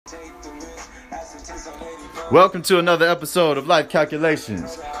Welcome to another episode of Life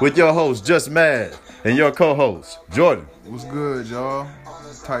Calculations with your host, Just Mad, and your co-host, Jordan. What's good, y'all?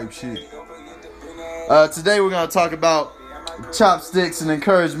 Type shit. Today we're going to talk about chopsticks and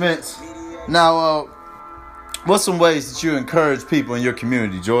encouragements. Now, what's some ways that you encourage people in your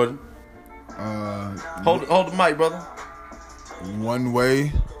community, Jordan? Hold the mic, brother. One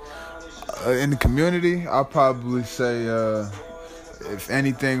way in the community, I'll probably say, if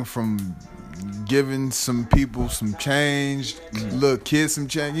anything, from giving some people some change, little kids some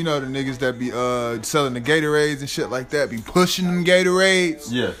change. You know the niggas that be selling the Gatorades and shit like that, be pushing them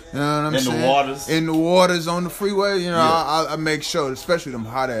Gatorades. Yeah. You know what I'm saying? In the waters on the freeway. You know, yeah. I make sure, especially them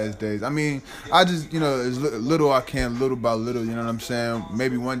hot ass days. I mean, I just, as little I can, little by little. You know what I'm saying?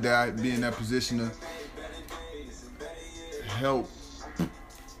 Maybe one day I'd be in that position to help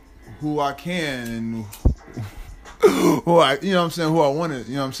who I can and who I want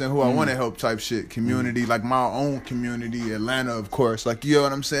to help type shit. Community, like my own community, Atlanta, of course. Like, you know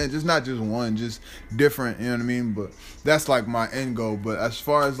what I'm saying? Just not just one, just different, you know what I mean? But that's like my end goal. But as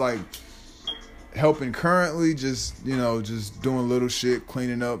far as like helping currently, just doing little shit,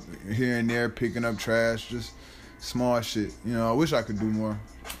 cleaning up here and there, picking up trash, just small shit. I wish I could do more.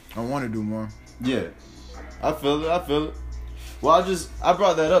 I want to do more. Yeah. I feel it. Well, I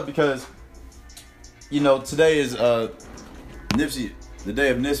brought that up because today is the day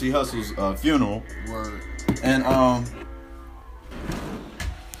of Nipsey Hussle's funeral. Word.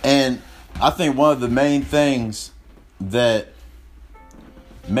 And I think one of the main things that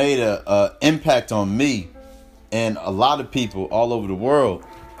made a impact on me and a lot of people all over the world,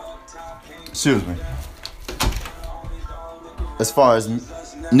 excuse me, as far as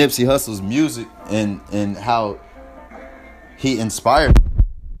Nipsey Hussle's music and how he inspired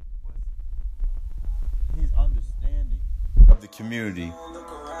his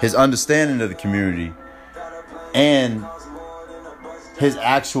understanding of the community, and his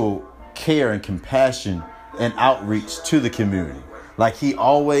actual care and compassion and outreach to the community. Like, he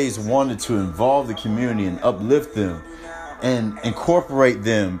always wanted to involve the community and uplift them and incorporate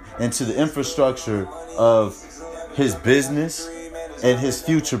them into the infrastructure of his business and his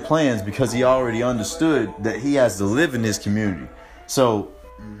future plans, because he already understood that he has to live in his community. So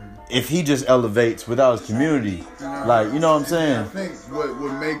if he just elevates without his community, like, you know what I'm saying? I think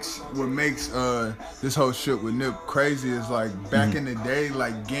what makes this whole shit with Nip crazy is, like, back in the day,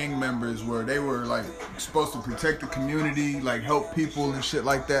 like, gang members they were like supposed to protect the community, like help people and shit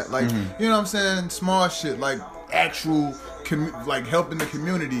like that, like, you know what I'm saying? Small shit, like actual like helping the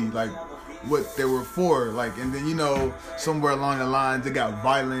community, like what they were for, like, and then somewhere along the lines it got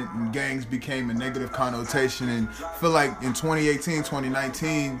violent and gangs became a negative connotation. And I feel like in 2018,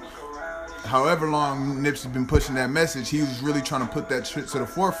 2019, however long Nipsey's been pushing that message, he was really trying to put that shit to the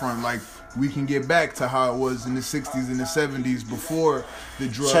forefront. Like, we can get back to how it was in the 60s and the 70s before the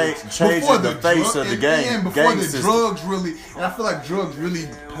drugs. Changing the face of the gang. Before the drugs really, and I feel like drugs really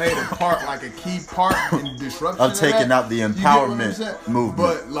played a part, like a key part in disruption of taking out the empowerment movement.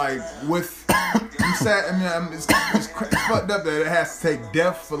 But like with, I'm sad. I mean, it's fucked up that it has to take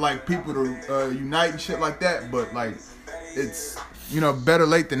death for like people to unite and shit like that. But like, it's better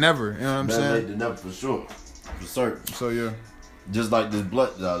late than never. You know what I'm saying? Better late than never, for sure, for certain. So yeah, just like this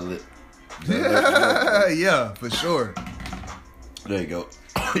blunt that I lit. Yeah, for sure. There you go.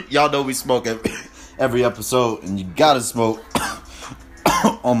 Y'all know we smoke every episode, and you gotta smoke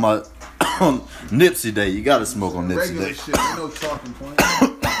on Nipsey Day. You gotta smoke on Nipsey Regular Day. Shit, no talking point.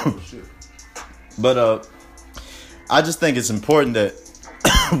 Shit. But I just think it's important that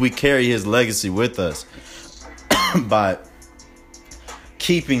we carry his legacy with us by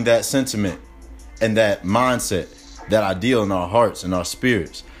keeping that sentiment and that mindset, that ideal in our hearts and our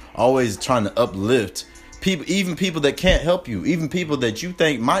spirits. Always trying to uplift people, even people that can't help you, even people that you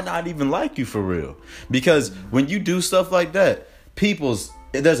think might not even like you for real. Because when you do stuff like that,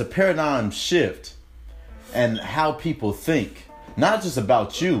 there's a paradigm shift and how people think, not just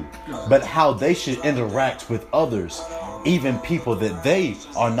about you, but how they should interact with others, even people that they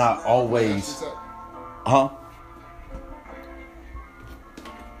are not always,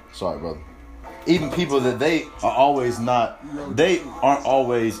 Sorry, brother. Even people that they aren't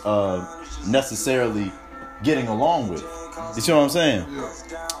always necessarily getting along with. You see what I'm saying?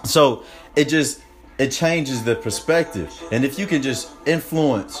 So it changes the perspective. And if you can just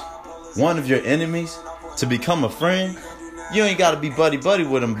influence one of your enemies to become a friend, you ain't got to be buddy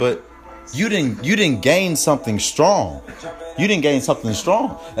with them, but you didn't gain something strong. An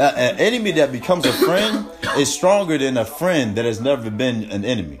enemy that becomes a friend is stronger than a friend that has never been an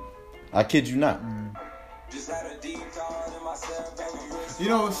enemy. I kid you not. You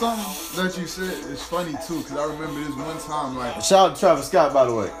know, something that you said is funny too, because I remember this one time, like, Shout out to Travis Scott, by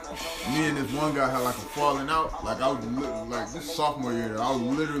the way. me and this one guy had like a falling out. Like, I was like this sophomore year, I was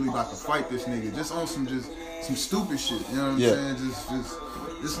literally about to fight this nigga just on some stupid shit. You know what I'm saying? Just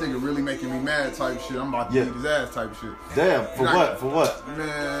this nigga really making me mad type shit. I'm about to beat his ass type shit. Damn, for what? For what?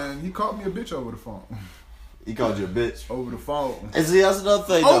 Man, he called me a bitch over the phone. He called you a bitch? Over the phone. And see, that's another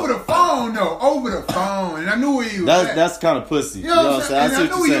thing. Over the phone, though. Over the phone. And I knew where you was at. That's kind of pussy. You know what I'm saying? And I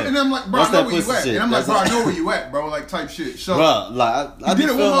know you, and I'm like, bro, I know where you at. Shit. And I'm like, bro, I know where you at, bro. Like, type shit. So, bro, like, I do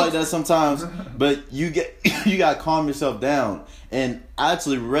feel like that sometimes. But you got to calm yourself down. And I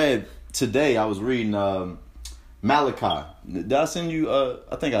actually read today, I was reading Malachi. Did I send you?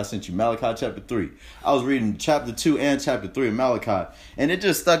 I think I sent you Malachi chapter 3. I was reading chapter 2 and chapter 3 of Malachi. And it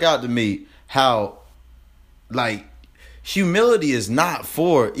just stuck out to me how, like, humility is not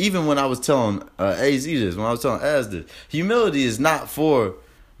for, even when I was telling AZ this, when I was telling Az this, humility is not for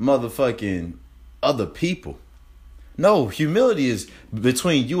motherfucking other people. No, humility is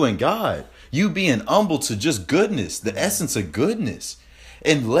between you and God. You being humble to just goodness, the essence of goodness.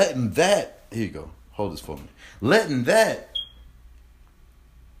 And letting that, here you go, hold this for me. Letting that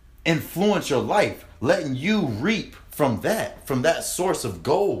influence your life. Letting you reap from that source of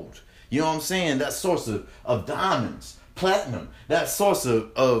gold. You know what I'm saying? That source of diamonds. Platinum, that source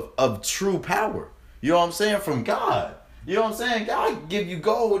of true power. You know what I'm saying? From God. You know what I'm saying? God give you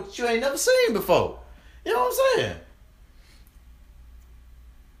gold that you ain't never seen before. You know what I'm saying?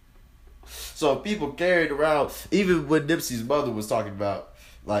 So people carried around, even when Nipsey's mother was talking about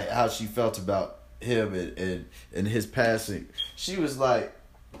like how she felt about him and his passing, she was like,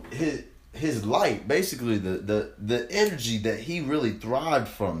 his light, basically the energy that he really thrived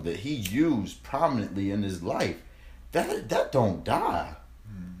from, that he used prominently in his life, that don't die.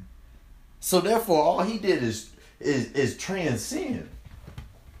 So therefore, all he did is transcend.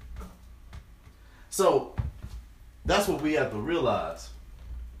 So that's what we have to realize.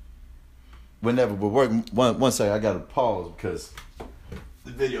 Whenever we're working, one second, I gotta pause because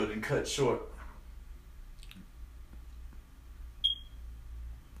the video didn't cut short.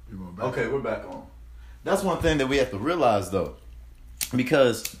 Okay, we're back on. That's one thing that we have to realize though,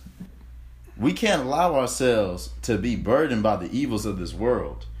 because we can't allow ourselves to be burdened by the evils of this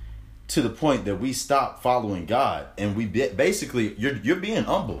world to the point that we stop following God, and we basically you're being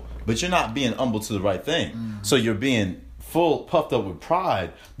humble, but you're not being humble to the right thing. Mm-hmm. So you're being puffed up with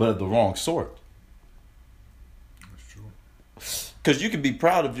pride, but of the wrong sort. That's true. Because you can be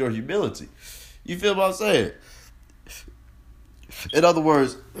proud of your humility. You feel what I'm saying? In other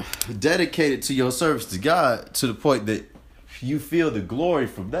words, dedicated to your service to God to the point that you feel the glory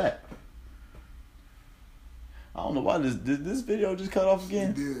from that. I don't know why did this video just cut off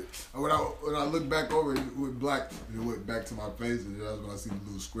again? It did. When I look back over it with black, it went back to my face, and that's when I see the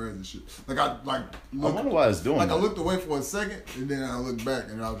little squares and shit. I wonder why it's doing that. I looked away for a second, and then I looked back,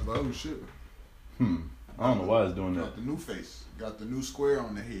 and I was like, oh shit. I don't know why it's doing that. Got the new face. Got the new square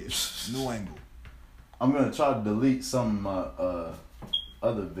on the head. New angle. I'm gonna try to delete some of my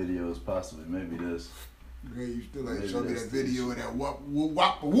other videos, possibly. Maybe this. Yeah, you still ain't show me that video of that whoop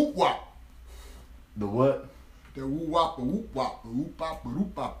wop whoop wop. The what? The whoop wop whoop wop whoop wop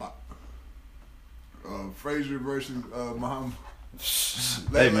whoop wop. Frazier versus Muhammad.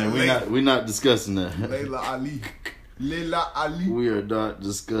 Hey man, we not discussing that. Layla Ali. We are not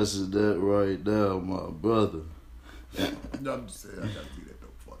discussing that right now, my brother. No, I'm just saying, I gotta do that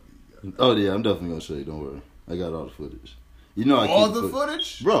though for you. Oh yeah, I'm definitely gonna show you. Don't worry, I got all the footage. You know, all the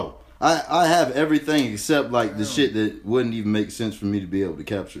footage, bro. I have everything except like the shit that wouldn't even make sense for me to be able to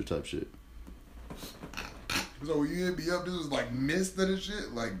capture type shit. So when you hit me up, this was like mist of the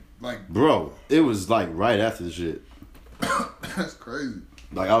shit, like. Bro, it was like right after the shit. That's crazy.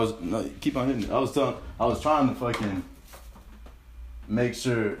 Like keep on hitting. I was trying to fucking make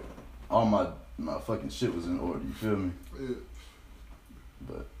sure all my fucking shit was in order. You feel me? Yeah.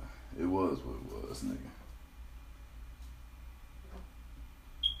 But it was what it was, nigga.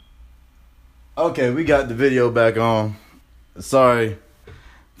 Okay, we got the video back on. Sorry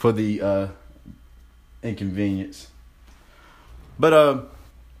for the inconvenience. But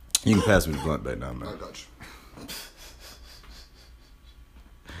you can pass me the blunt back now, man. I got you.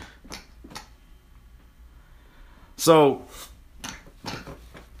 So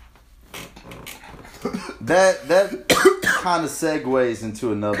that kind of segues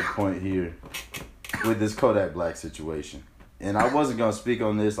into another point here with this Kodak Black situation. And I wasn't gonna speak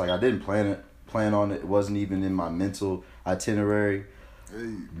on this, like I didn't plan on it. It wasn't even in my mental itinerary.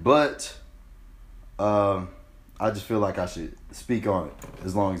 Hey. But I just feel like I should speak on it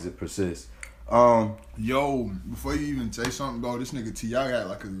as long as it persists. Yo, before you even say something, bro, this nigga T.I. had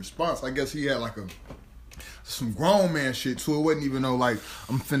like a response. I guess he had like some grown man shit too. It wasn't even no like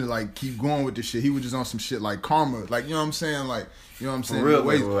I'm finna like keep going with this shit. He was just on some shit like karma, like you know what I'm saying, like you know what I'm saying. For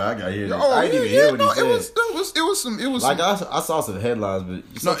real, I got here. Oh, I didn't even hear what he said. It was like I saw some headlines, but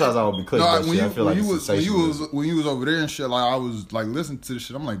sometimes I would be clicking that shit. I feel like when you was over there and shit, like I was like listening to this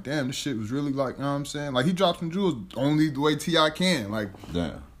shit. I'm like, damn, this shit was really like, you know what I'm saying. Like he dropped some jewels only the way T.I. can, like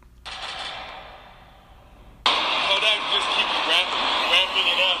damn.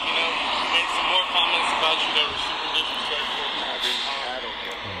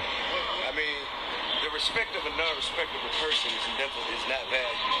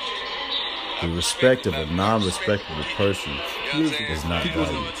 The respect of a non-respectable person is not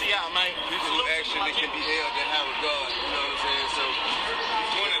valued. People actually can be held in high regard, you know what I'm saying? So,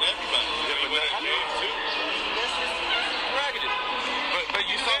 he's winning everybody. But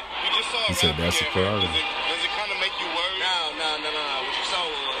you saw He said that's a prerogative. Does it kind of make you worried? No. What you saw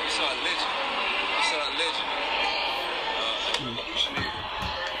was, you saw a legend.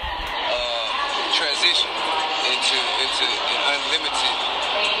 Transition into an unlimited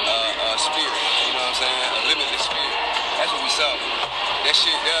spirit. You know what I'm saying? A limitless spirit. That's what we saw. That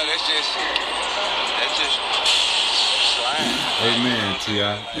shit, that's just slime. Amen,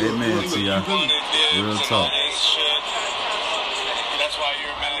 T.I. Amen, T.I. Real talk. That's why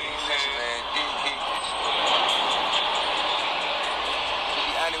you're mad. Man, to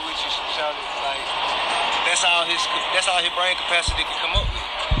be honest with you, Charlie, like that's all his brain capacity can come up with.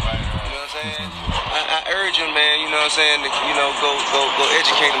 Right. You know what I'm saying? I urge him, man, you know what I'm saying, to, you know, go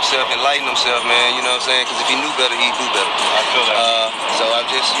educate himself, enlighten himself, man, you know what I'm saying, because if he knew better, he'd do better. I feel that. So I'm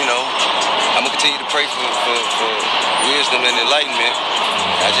just, you know, I'm going to continue to pray for wisdom and enlightenment.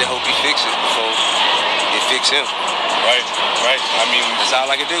 I just hope he fixes it before it fix him. Right. I mean, that's all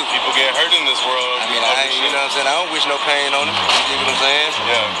I can do. People get hurt in this world. I mean, you know what I'm saying, I don't wish no pain on him. You dig what I'm saying?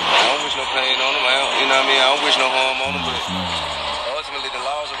 Yeah. I don't wish no pain on him. You know what I mean? I don't wish no harm on him, but ultimately the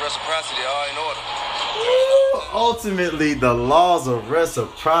laws of reciprocity are in order. Ultimately, the laws of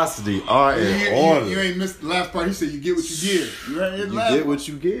reciprocity are in order. You ain't missed the last part. He said, "You get what you give." You get what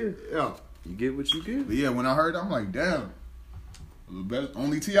you give. Yeah, you get what you give. But yeah, when I heard, I'm like, damn.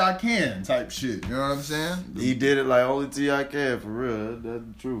 Only T.I. can type shit. You know what I'm saying? He did it like only T.I. can, for real. That's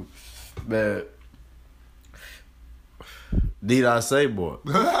the truth. Man, need I say more?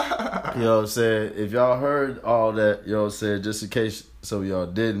 You know what I'm saying? If y'all heard all that, you know what I'm saying, just in case some of y'all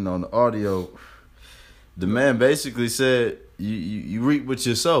didn't on the audio, the man basically said, you reap what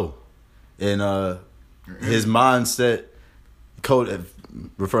you sow. And his mindset,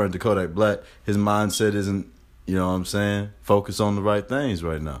 referring to Kodak Black, his mindset isn't, you know what I'm saying, focus on the right things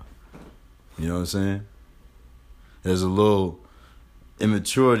right now. You know what I'm saying? There's a little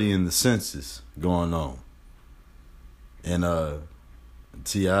immaturity in the senses going on. And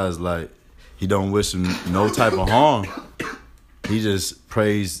T.I. is like, he don't wish him no type of harm. He just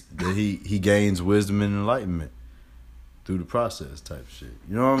prays that he gains wisdom and enlightenment through the process type shit.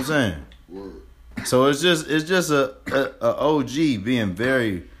 You know what I'm saying? Word. So it's just a OG being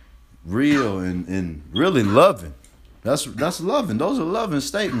very real and really loving. That's loving. Those are loving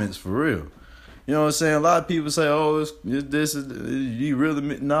statements for real. You know what I'm saying? A lot of people say, "Oh, it's this is you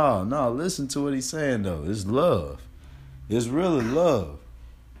really." No. Listen to what he's saying though. It's love. It's really love.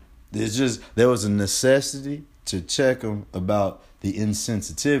 It's just there was a necessity to check him about the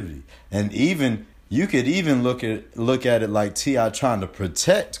insensitivity, and even you could even look at it like T.I. trying to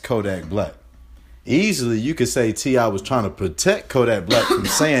protect Kodak Black. Easily, you could say T.I. was trying to protect Kodak Black from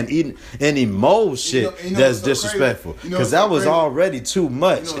saying any mold shit that's disrespectful, because that was already too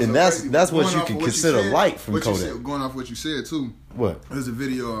much, and that's what you can consider light from Kodak. Going off what you said too. What? There's a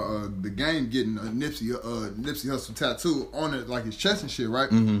video of the Game getting a Nipsey Hussle tattoo on it, like his chest and shit, right?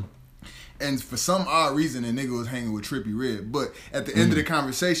 Mm-hmm. And for some odd reason, the nigga was hanging with Trippie Redd. But at the end of the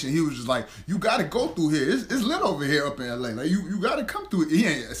conversation, he was just like, "You got to go through here. It's lit over here up in L.A. Like you got to come through it." He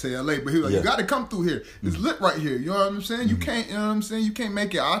ain't say L.A., but he was like, "You got to come through here. It's lit right here." You know what I'm saying? You can't. You know what I'm saying? You can't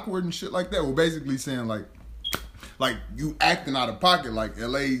make it awkward and shit like that. We're basically saying like you acting out of pocket, like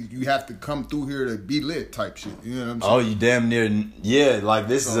LA, you have to come through here to be lit type shit. You know what I'm saying? Oh, you damn near, like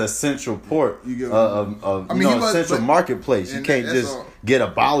this is a central port a central marketplace. You can't just get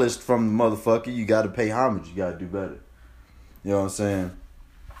abolished from the motherfucker. You got to pay homage. You got to do better. You know what I'm saying?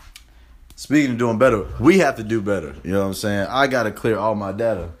 Speaking of doing better, we have to do better. You know what I'm saying? I got to clear all my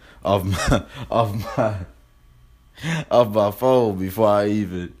data off my phone before I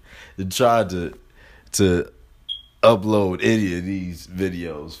even try to upload any of these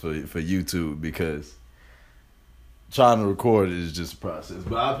videos for YouTube, because trying to record it is just a process.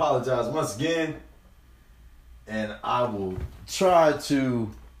 But I apologize once again, and I will try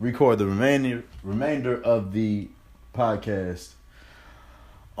to record the remainder of the podcast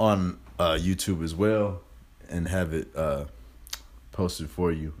on YouTube as well, and have it posted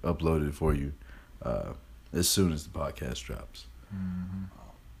for you, uploaded for you as soon as the podcast drops. Mm-hmm.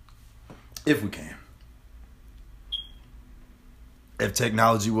 If we can. If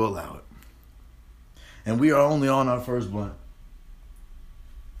technology will allow it. And we are only on our first blunt.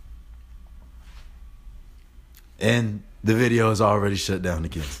 And the video is already shut down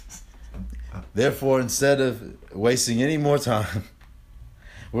again. Therefore, instead of wasting any more time,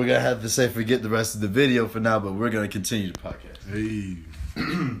 we're going to have to say forget the rest of the video for now, but we're going to continue the podcast. Hey.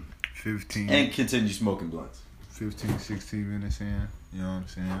 15. And continue smoking blunts. 15, 16 minutes in. You know what I'm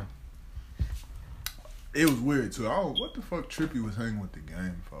saying? It was weird too. What the fuck Trippy was hanging with the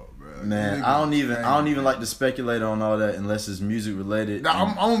game for, bro? Like, man, I don't even like to speculate on all that unless it's music related. No,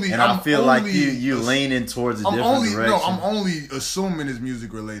 I feel like you leaning towards a different direction. No, I'm only assuming it's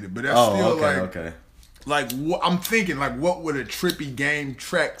music related, but that's still okay. Like what I'm thinking, like what would a Trippy game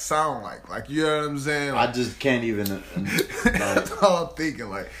track sound like? Like, you know what I'm saying? Like, I just can't even. That's all I'm thinking.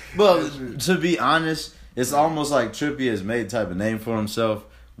 Like, but to be honest, it's almost like Trippy has made a type of name for himself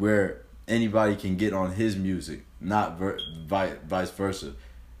where anybody can get on his music, not vice versa.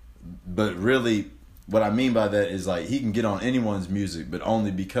 But really, what I mean by that is like he can get on anyone's music, but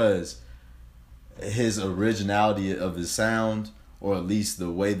only because his originality of his sound, or at least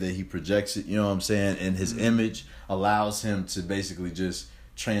the way that he projects it, you know what I'm saying, and his image allows him to basically just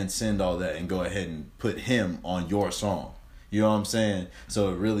transcend all that and go ahead and put him on your song. You know what I'm saying? So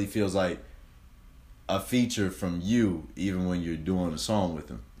it really feels like a feature from you even when you're doing a song with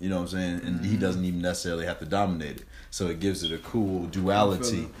him. You know what I'm saying? And he doesn't even necessarily have to dominate it. So it gives it a cool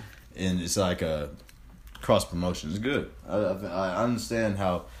duality, and it's like a cross promotion. It's good. I understand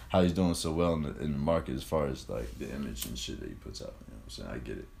how he's doing so well in the market as far as like the image and shit that he puts out. You know what I'm saying? I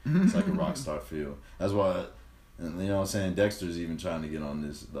get it. It's like a rock star feel. That's why, you know what I'm saying, Dexter's even trying to get on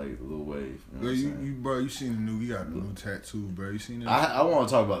this like little wave. You know what I'm saying? Bro, you seen the new? You got the new tattoo, bro. You seen it? I want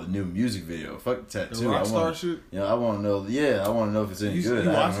to talk about the new music video. Fuck the tattoo. The Rockstar shit. Yeah, I want to know. Yeah, I want to know if it's any good.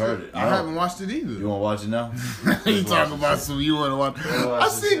 I haven't heard it. I haven't watched it either. You want to watch it now? You talking about some? You want to watch? I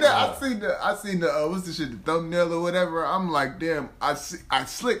seen the what's the shit? The thumbnail or whatever. I'm like, damn. I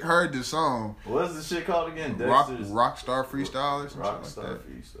slick heard the song. What's the shit called again? Dexter's Rockstar Freestyle or something Rockstar like that.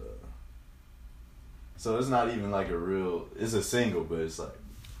 Freestyle. So it's not even like a real. It's a single, but it's like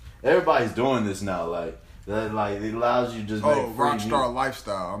everybody's doing this now. Like that, like it allows you to just make free Rockstar music.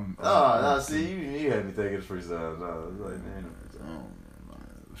 Lifestyle. No, see, you had me thinking it's freestyle. No, it's like man,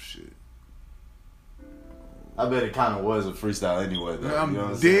 shit. I bet it kind of was a freestyle anyway. Though. I'm you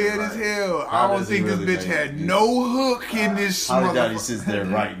know dead as hell. I don't think this bitch had no hook in this. Holly Daddy sits there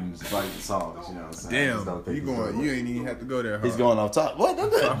writing songs. You know what I'm saying? Damn, you ain't even have to go there. He's going off top. What?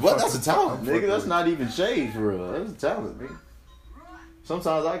 That's a talent, nigga. That's not even shade for real. That's a talent, nigga.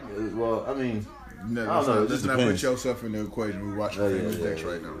 Sometimes I don't know. Let's not put yourself in the equation. We're watching famous Dex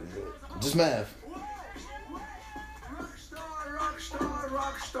right now. Just math.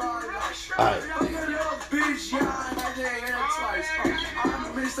 Alright.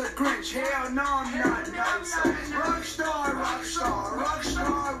 I'm Mr. Grinch. Hell no, I'm not nice. Rockstar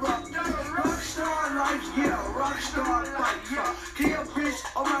life, yeah. Rockstar life. Kill bitch,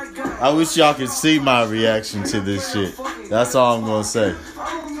 oh my god. I wish y'all could see my reaction to this shit. That's all I'm gonna say.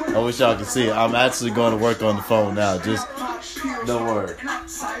 I wish y'all could see it. I'm actually going to work on the phone now. Just don't worry.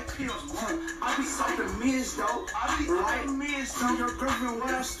 I be psyching mids though. See your girlfriend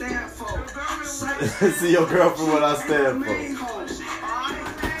what I stand for. See your girlfriend what I stand for.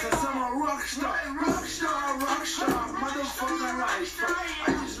 Cause I'm a rockstar, motherfucking life. I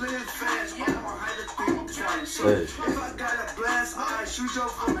just live fast, but I don't have to think twice. If I got a blast, I shoot your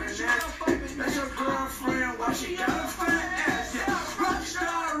fucking ass. That's your girlfriend, why she got a fat ass? Yeah.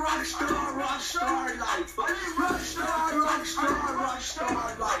 Rockstar life.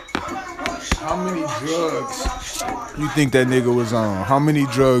 Rockstar life. How many drugs you think that nigga was on? How many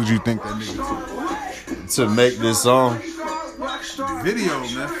drugs you think that nigga took? To make this song? The video,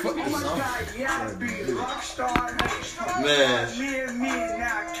 man. Fuck this song. Man,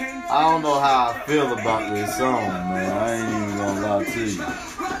 I don't know how I feel about this song, man. I ain't even gonna lie to you.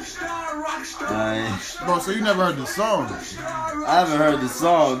 Bro, so you never heard the song? I haven't heard the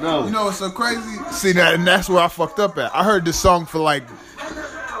song, no. You know what's so crazy? See, that, and that's where I fucked up at. I heard the song for like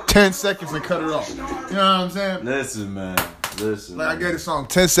 10 seconds and cut it off. You know what I'm saying? Listen, man. Like, I gave the song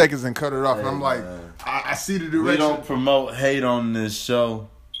 10 seconds and cut it off. Hey, and I'm like, I see the direction. We don't promote hate on this show.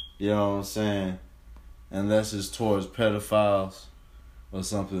 You know what I'm saying? unless it's towards pedophiles or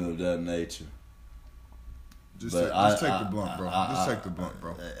something of that nature. Just take the blunt, bro. Just take the blunt,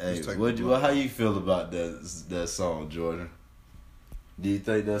 bro. Hey, how you feel about that song, Jordan? Do you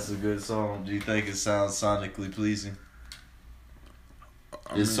think that's a good song? Do you think it sounds sonically pleasing?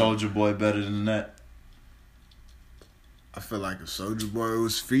 Is Soulja Boy better than that? I feel like if Soulja Boy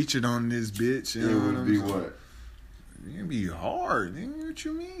was featured on this bitch, it would be what? It'd be hard. What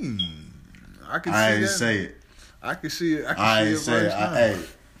you mean? I can say it. I can see it. I ain't say it. Hey,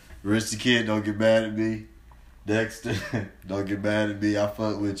 Rich the Kid, don't get mad at me. Dexter, don't get mad at me. I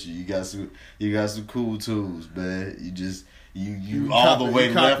fuck with you. You got some cool tools, man. You all the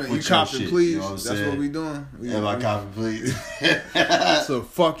way left with your shit. Please. You know what I'm saying? That's what we doing. Am I copying, please? It's a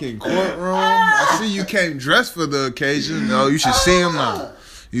fucking courtroom. I see you came dressed for the occasion. No, you should see him now.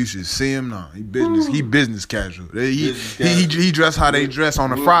 You should see him now. He business casual. He dress how they dress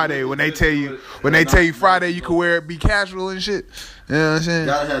on a Friday. When they tell you Friday you can wear it, be casual and shit. You know what I'm saying?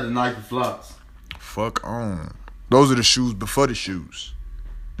 Gotta have the Nike flops. Fuck on. Those are the shoes before the shoes.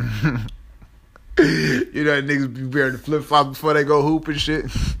 You know niggas be wearing the flip flops before they go hoop and shit.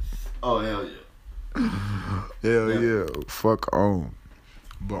 Oh hell yeah. Hell yeah. Fuck on.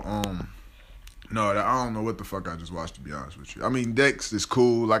 But no, I don't know what the fuck I just watched, to be honest with you. I mean, Dex is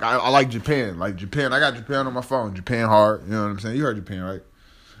cool. Like I like Japan. Like Japan, I got Japan on my phone. Japan hard. You know what I'm saying? You heard Japan, right?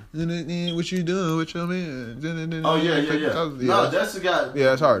 What you doing with your man? Oh yeah. No, that's the guy. Yeah,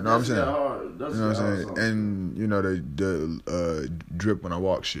 that's hard. No, I'm saying. That's you know what I'm saying? And you know the drip when I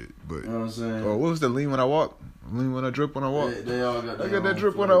walk shit. But you know what I'm saying? Oh, what was the lean when I walk? Lean when I drip when I walk. They all got. I got that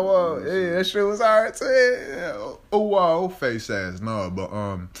drip when I walk. Yeah, that shit was alright too. Yeah. Oh wow, face ass. No, but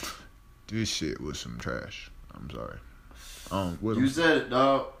this shit was some trash. I'm sorry. You said it,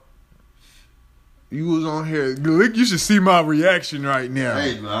 dog. You was on here. You should see my reaction right now.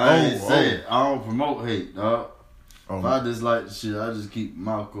 Hey, man, I ain't say it. I don't promote hate, dog. If I dislike the shit, I just keep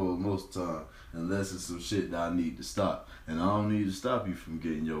my cool most of the time. Unless it's some shit that I need to stop. And I don't need to stop you from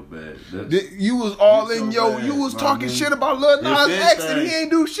getting your bag. You was all in you was talking shit about Lil Nas X and he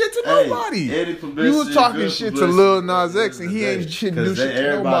ain't do shit to nobody. You was talking shit to Lil Nas X and he ain't shit do shit to nobody.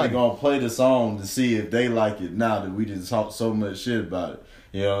 Everybody gonna play the song to see if they like it now that we just talk so much shit about it.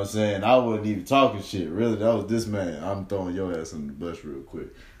 You know what I'm saying? I wasn't even talking shit. Really, that was this man. I'm throwing your ass on the bus real quick.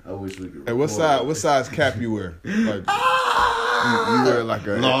 I wish we could. Hey, what size cap you wear? Like, you wear like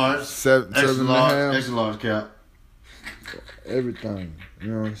a large, seven extra and large, a half? extra large cap. Everything.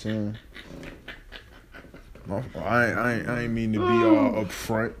 You know what I'm saying? I ain't mean to be all up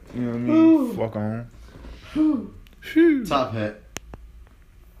front. You know what I mean? Fuck on. Top hat.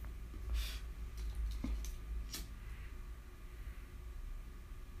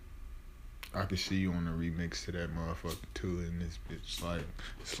 I can see you on the remix to that motherfucker too in this bitch, like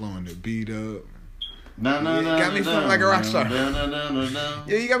slowing the beat up. No. Got me feeling like a rock star. Yeah,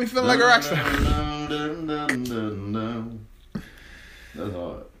 you got me feeling like a rock star. That's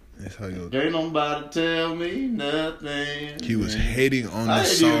hard. That's how you. Ain't nobody tell me nothing. He was hating on the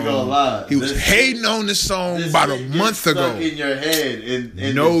song. I ain't even gonna lie. He was hating on the song about a month ago. Stuck in your head,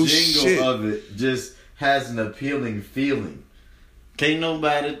 and no the jingle shit of it just has an appealing feeling. Can't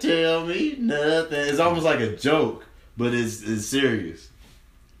nobody tell me nothing. It's almost like a joke, but it's serious.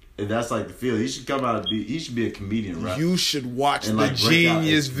 And that's like the feel. He should come out he should be a comedian, right? You should watch the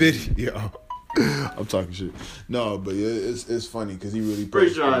Genius video. I'm talking shit. No, but yeah, it's funny because he really.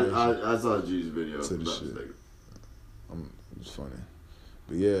 Pretty sure I saw the Genius video. It's funny,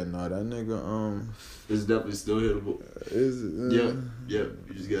 but yeah, no, that nigga it's definitely still hittable. Is it? Yeah.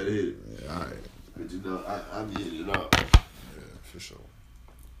 You just gotta hit it. Yeah, all right. But you know, I be hitting it up. Yeah, for sure.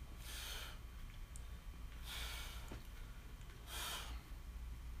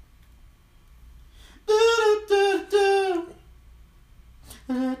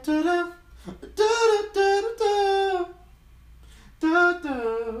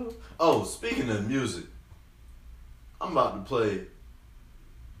 Oh, speaking of music, I'm about to play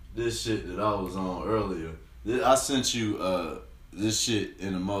this shit that I was on earlier. I sent you this shit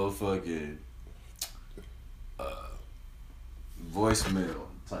in a motherfucking voicemail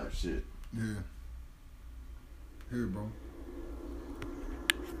type shit. Yeah. Here, bro.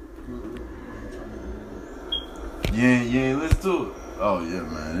 You ain't listen to it? Oh yeah,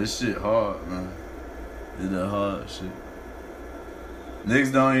 man. This shit hard, man. It's that hard shit.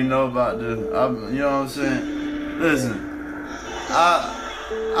 Niggas don't even know about this. You know what I'm saying? Listen,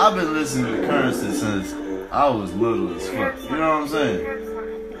 I've been listening to Currency since I was little as fuck. You know what I'm saying?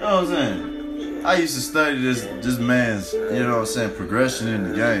 You know what I'm saying? I used to study this man's, you know what I'm saying, progression in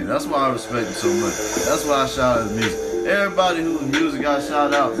the game. That's why I respect him so much. That's why I shout out his music. Everybody whose music I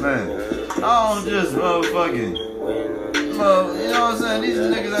shout out, man, I don't just motherfucking, you know what I'm saying? These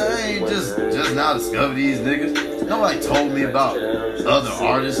niggas, I ain't just now discover these niggas. Nobody told me about other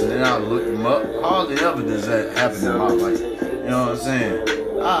artists and then I looked them up. Hardly ever does that happen in my life. You know what I'm saying?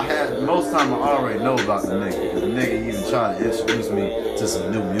 Most time I already know about the nigga. The nigga even try to introduce me to some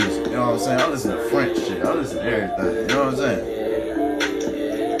new music. You know what I'm saying? I listen to French shit. I listen to everything. You know what I'm saying?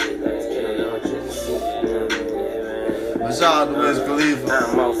 But shout out to Wiz Khalifa.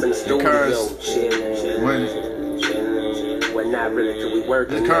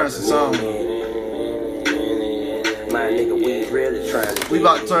 The currency song. My nigga, we really trying to. We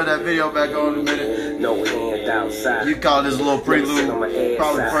about to turn that video back on in a minute. No hand outside. You call this a little prelude.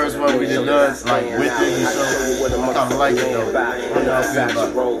 Probably the first one we done done, like with it and so. I kinda like it though. How y'all feel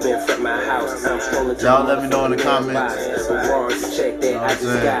about it? Y'all let me know in the comments. Check that, I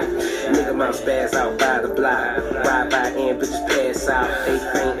just got nigga my spaz out by the block. Ride by and bitches pass out. They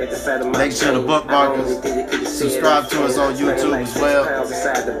faint at the side of my make sure the bookmarkers. Subscribe to us on YouTube as well.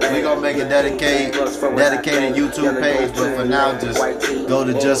 We gonna make a dedicated YouTube page, but for now just go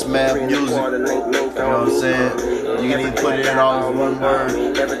to Just Math Music. You know what I'm saying? You can either put it in all as one word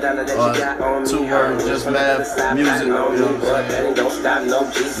or 2 words, Just Math Music. You know what I'm saying?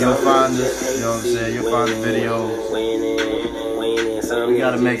 You'll find it. You know what I'm saying? You'll find the videos. You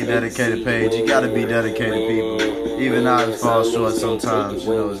gotta make a dedicated page. You gotta be dedicated, people. Even I just fall short sometimes.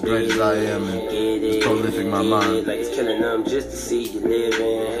 You know, as great as I am and as prolific my mind. Like it's killing them just to see you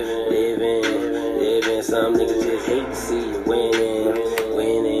living. Some niggas just hate to see you winning.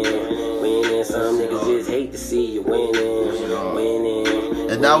 Some niggas just hate to see you winning.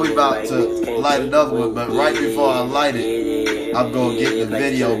 And now we about to light another one, but right before I light it, I'm gonna get the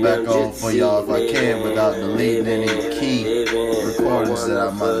video back on for y'all if I can without deleting any key recordings that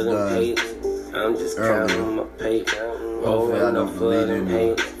I might have done earlier. Hopefully I don't delete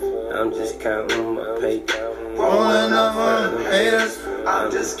any. I'm just counting my paper. Rolling up on the haters,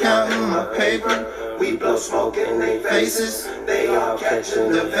 I'm just counting my paper. We blow smoke in their faces, they all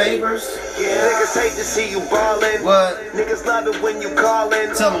catching the vapors. Yeah, niggas hate to see you ballin'. What? Niggas love it when you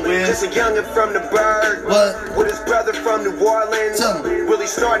callin'. Tell me, Wiz. Just a youngin' from the bird. What? With his brother from New Orleans. Tell me. Really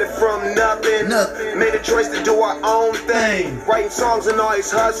started from nothing. Made a choice to do our own thing. Writing songs and always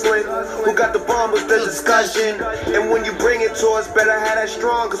hustling. Who got the bomb was the discussion. And when you bring it to us, better have that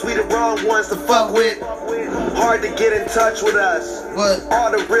strong, cause we the wrong ones to fuck with. Hard to get in touch with us. What? All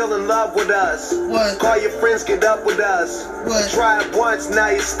the real in love with us. What? Call your friends, get up with us. What? Try it once, now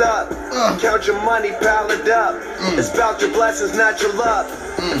you're stuck. Count your money, pile it up. It's about your blessings, not your luck.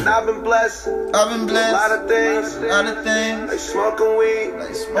 And I've been blessed. I've been blessed. A lot of things. Like smoking weed.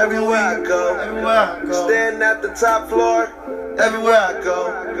 Everywhere I go. Standing at the top floor. Everywhere I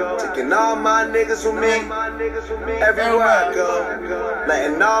go. Taking all my niggas with me. Everywhere I go.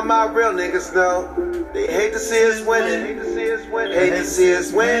 Letting all my real niggas know. They hate to see us winning. Hate to see us winning. Hate to see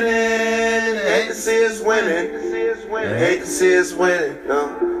us winning. Hate to see us winning. Hate to see us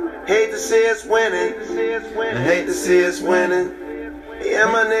winning. Hate to see us winning. Hate to see us winning. Yeah,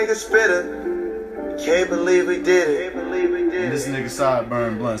 my nigga spitter. Can't believe we did it. And this nigga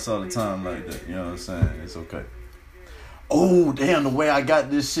sideburn blunts all the time like that. You know what I'm saying? It's okay. Oh, damn, the way I got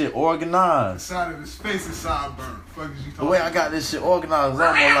this shit organized. Side of his face is sideburn. Fuck is you talking The way I got this shit organized is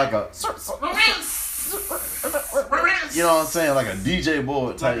almost like a... You know what I'm saying? Like a DJ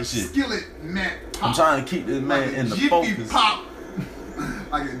board type like shit. Skillet mat pop. I'm trying to keep this man like in the Jiffy focus. Pop.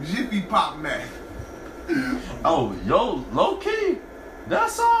 Like a Jiffy Pop mat. Oh, yo, low key, that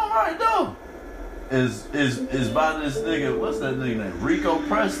song right there is by this nigga. What's that nigga name? Rico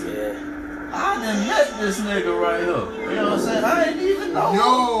Preston. I done met this nigga right here. You know what I'm saying? I ain't even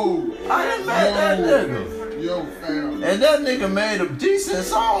know. I done met that nigga. Yo, fam. And that nigga made a decent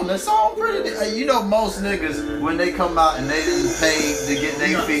song. That song pretty. You know, most niggas when they come out and they didn't pay to get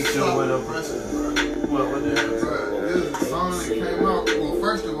their feature or whatever. What the hell? This is a song that came out. Well,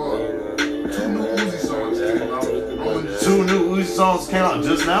 first of all, 2 new Uzi songs came out. 2 new Uzi songs came out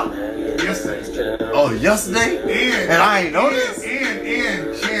just now? Yesterday. Oh, yesterday? And I ain't know this?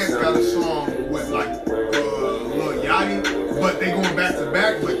 And Chance got a song with like Lil Yachty, but they going back to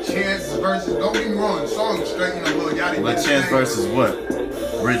back. But Chance's verses, don't get me wrong, the song is straight, you know, Lil Yachty. But Chance versus what?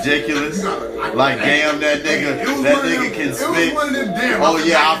 Ridiculous? Like damn, that nigga can spit. Oh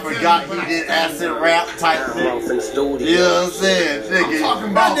yeah, I forgot he did acid rap type thing. You know what I'm saying? That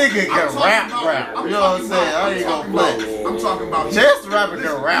nigga can rap. You know what I'm saying? I ain't gonna play. I'm talking about Chance the rapper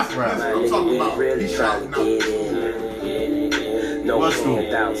can rap. I'm talking about he's shouting out. What school?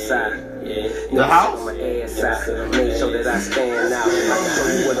 The house?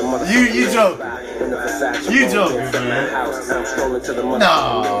 You joking. You joking, man. No.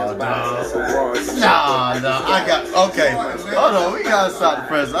 I got, okay. Hold on, we gotta stop the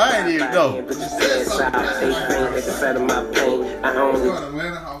press. I ain't even know.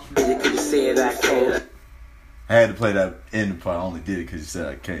 I had to play that ending part. I only did it because you said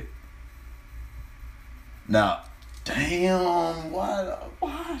I can't. Now, damn, why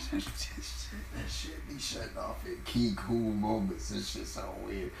that shit be shutting off at key cool moments? This shit so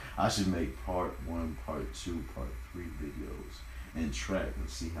weird. I should make part 1, part 2, part 3 videos and track and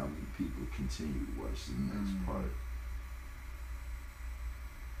see how many people continue to watch the next part.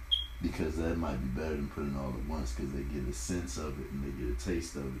 Because that might be better than putting it all at once, because they get a sense of it and they get a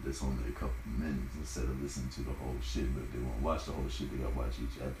taste of it that's only a couple of minutes instead of listening to the whole shit. But if they won't watch the whole shit, they gotta watch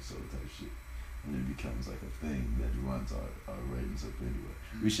each episode type shit. And it becomes like a thing that runs our ratings up anyway.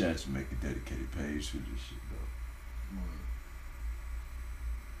 We should actually make a dedicated page for this shit though.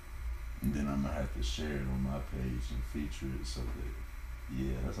 And then I'm gonna have to share it on my page and feature it so that,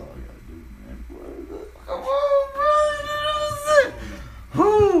 yeah, that's all I gotta do, man. Come on, bro.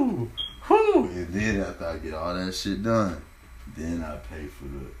 Whoo. And then after I get all that shit done, then I pay for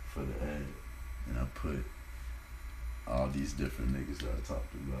the ad. And I put all these different niggas that I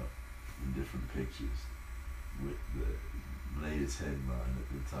talked about in different pictures with the latest headline at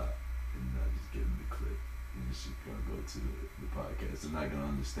the top, and I just give them the clip, and this shit gonna go to the podcast. They're not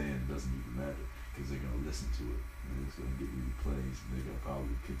gonna understand, it doesn't even matter, because they're gonna listen to it, and it's gonna get many plays, and they're gonna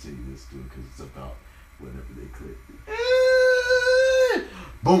probably continue to listen to it because it's about whatever they click.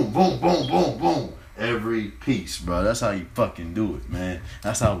 Boom, boom, boom, boom, boom. Every piece, bro. That's how you fucking do it, man.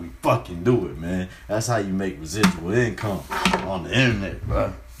 That's how we fucking do it, man. That's how you make residual income on the internet,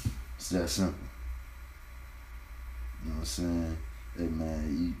 bro. It's that simple. You know what I'm saying? Hey,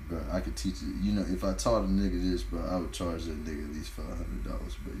 man, bro, I could teach it. You know, if I taught a nigga this, bro, I would charge that nigga at least $500,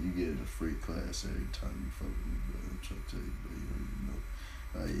 but you get a free class every time you fuck with me, bro. I'm trying to tell you, bro. You don't even know.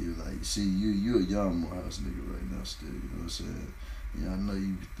 Like, see, you a young Morehouse nigga right now still, you know what I'm saying? You know, I know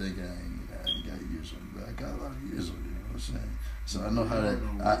you be thinking I ain't got years on you, but I got a lot of years on you, you know what I'm saying? So I know how that.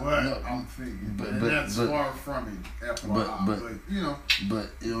 I'm thinking, but that's far from it. But you know. But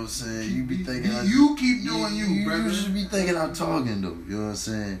you know what I'm saying? You be thinking you keep doing you, brother. You should be thinking I'm talking though. You know what I'm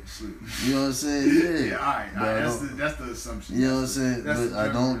saying? You know what I'm saying? Yeah. Alright. That's the assumption. You know what I'm saying? But I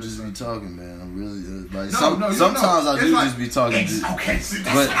don't just be talking, man. I'm really like sometimes I do just be talking. Okay, so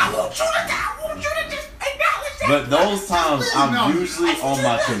that's what I want you to do. I want you to just acknowledge that. But those times I'm usually on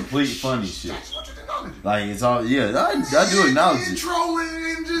my complete funny shit. Like it's all, yeah, I do acknowledge it. Trolling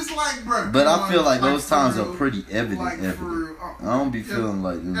and just like, bro. But I feel like those times are pretty evident. I don't be feeling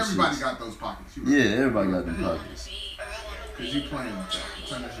like them. Everybody got those pockets. Yeah, everybody got them pockets. Cause you playing with that.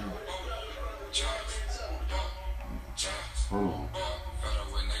 Turn that shit on. Hold on.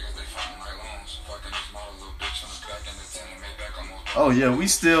 Oh yeah, we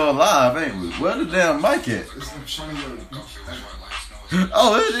still alive, ain't we? Where the damn mic at?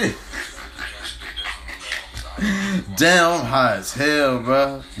 Oh, it is. Damn, I'm high as hell,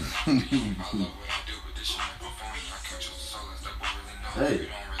 bro. Hey,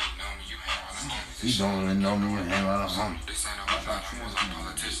 you don't really know me, you ain't right on.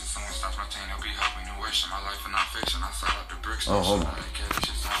 Oh, hold on.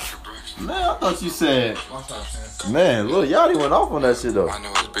 Man, I thought you said, man, look, y'all done went off on that shit though. I knew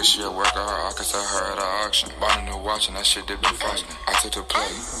this bitch, she at work, I could sell her at an auction. Bought a new watch and that shit did be frosting. I took the play,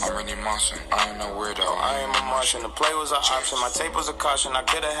 I'm really Martian. I ain't no weirdo, I am a Martian. The play was an option, my tape was a caution. I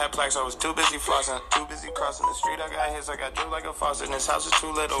could've had plaques, I was too busy flossing. Too busy crossing the street, I got hits, I got drip like a faucet. And this house is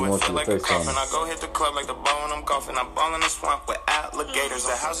too little, it feel like a coffin. I go hit the club like the ball when I'm golfing. I ball in the swamp with alligators.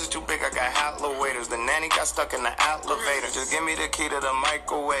 The house is too big, I got hot waiters. The nanny got stuck in the elevator. Just give me the key to the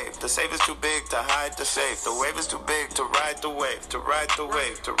microwave. The safe is too big to hide the safe. The wave is too big to ride the wave. To ride the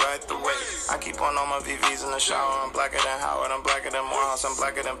wave, to ride the wave. I keep on all my VVs in the shower. I'm blacker than Howard, I'm blacker than Morehouse. I'm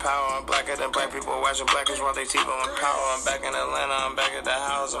blacker than Power, I'm blacker than black people watching blackers while they T-bone with power. I'm back in Atlanta, I'm back at the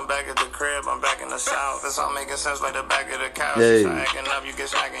house. I'm back at the crib, I'm back in the south. It's all making sense like the back of the couch. Hey. Start acting up, you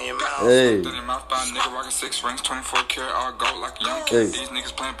get smacked in your mouth. Hey. Then your mouth by a nigga rocking 6 rings, 24 karat, all gold like a young kid. These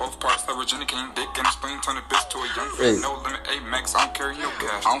niggas playing both parts like Virginia King, dick and a spring, turn a bitch to a young kid. No limit, 8 max, I don't carry your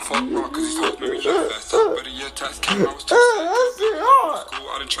cash. I don't fuck raw, cause these hoes make me young fast. But a year tax came, I was too sad. School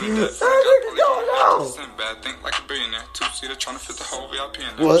out in Trinidad. Bad, think like a billionaire. 2-seater trying to fit the whole VIP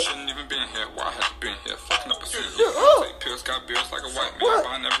in there. Shouldn't even been here. Why I had to be in here? Fucking up a scene. Take pills, got bills like a white man.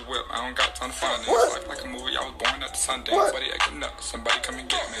 Buying every whip. I don't got time to find it. Life like a movie. I was born at the Sundance. Buddy acting up. Somebody come and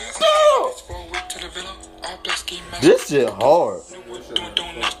get me. To the villa. All black ski mask. This shit hard.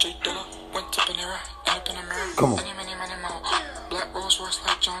 Doing that street dealer. Went to Panera. End up in a mirror. Come on. Black Rolls Royce. first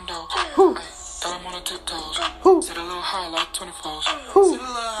like John Doe. Ay, got him on the tiptoes. Sit a little high like 24s. Sit a little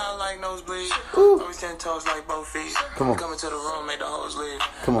high like nosebleed. Always 10 toes like both feet. Come on. Coming to the room, make the hoes leave.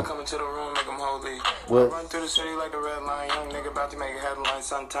 Come on. Coming to the room, make them hoes leave. What? Run through the city like the red line. Young nigga about to make a headline.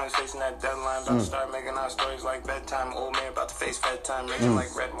 Sometimes facing that deadline. About to start making our stories like bedtime. Old man about to face bedtime. Raging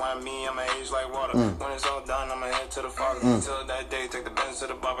like red wine. Me, I'ma age like water. When it's all done, I'ma head to the father. Until that day, take the Benz to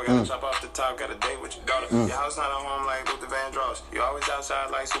the barber. Gotta chop off the top. Got a date with your daughter. Your house not a home like Luther Vandross. You always outside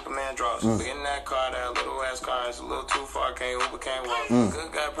like Superman draws. We get in that car, that little ass car. It's a little too far. Can't Uber, can't walk.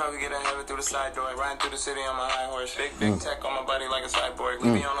 Good guy probably get ahead through the side door. Riding through the city on my high horse. Big tech on my body like a cyborg.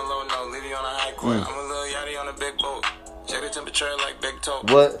 Leave me on a low note. Leave you on a high court. I'm a little yachty on a big boat. Check the temperature like big toe.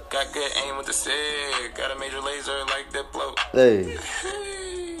 What? Got good aim with the SIG. Got a major laser like Diplo. Hey.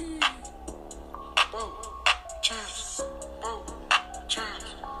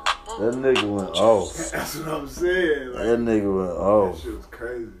 That nigga went off. That's what I'm saying. Like, That nigga went off. that shit was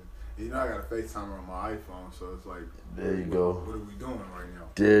crazy. You know I got a FaceTimer on my iPhone, so it's like, There you go. What are we doing right now?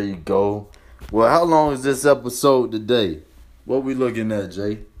 There you go. Well, how long is this episode today? What we looking at,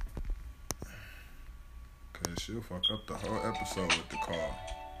 Jay? Cause she'll fuck up the whole episode with the call.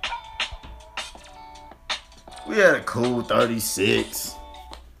 We had a cool 36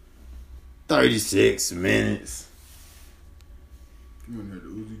 minutes. You wanna hear the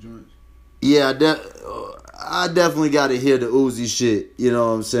Uzi joints? Yeah, I definitely got to hear the Uzi shit. You know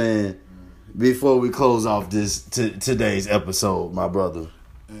what I'm saying? Before we close off this today's episode, my brother.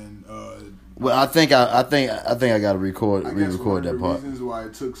 And Well, I think I got to re-record I guess one that of the part. reasons why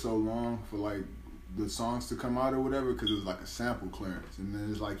it took so long for like the songs to come out or whatever, because it was like a sample clearance, and then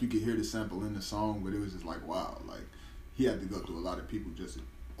it's like you could hear the sample in the song, but it was just like, wow, like he had to go through a lot of people just to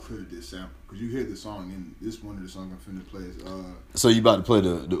clear this sample, because you hear the song, and this one of the songs I'm finna play is So you about to play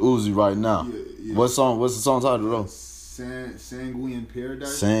the Uzi right now? Yeah. What song? What's the song title though? Sanguine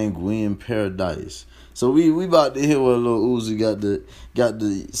Paradise. Sanguine Paradise. So we about to hear what Lil Uzi got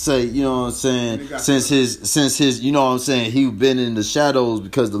to say, you know what I'm saying? Since his you know what I'm saying, he been in the shadows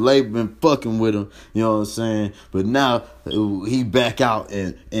because the label been fucking with him, you know what I'm saying? But now he back out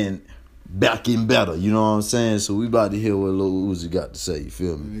and back in better, you know what I'm saying? So we about to hear what Lil Uzi got to say, you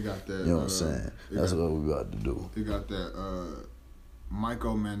feel me? And they got that, you know what I'm saying? That's what we about to do. They got that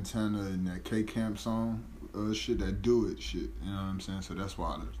Michael Montana and that K-Camp song, shit, that Do It shit, you know what I'm saying? So that's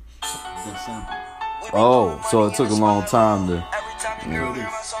why that sample. Oh, so it took a long time to. Every time the girl hear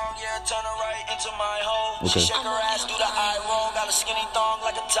my song, yeah, turn her right into my hole. Okay. She shake her ass through the eye roll. Got a skinny thong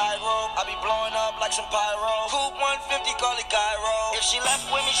like a tie rope. I be blowing up like some pyro. Coupe 150, call it gyro. If she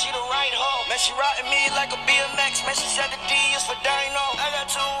left with me, she the right hoe. Man, she riding me like a BMX. Man, she said the D is for dino. I got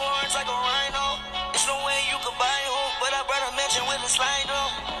two horns like a rhino. It's no way you could buy hope, but I brought a mansion with a slide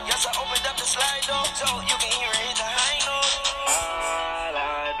though. Yes, I opened up the slide though, so you can hear it hit the high note. All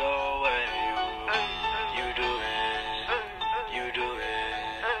I know when you do it, you do it,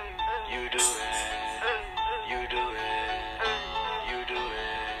 you do it, you do it, you do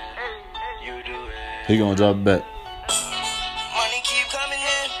it, you do it. He gonna drop it back. Money keep coming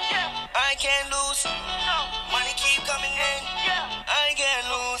in, I can't lose. Money keep coming in, I can't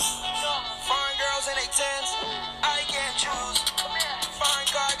lose. Foreign girls in they tens, I can't choose. Foreign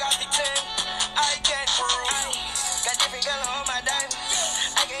car got the 10, I can't cruise. Got different color on my diamond,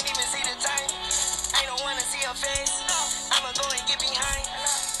 I can't even see the time. I don't wanna see her face, I'ma go and get behind.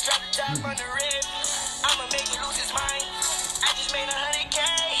 Drop the top on the rib, I'ma make it lose his mind. I just made 100K,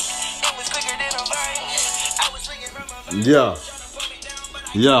 it was quicker than a vine. I was swinging from my vine. Yeah.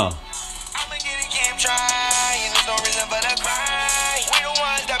 Yeah. I'ma get it, keep trying. There's no reason but a cry. We the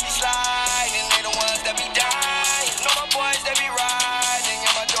ones that be sliding, they the ones that be dying. Know my boys that be riding,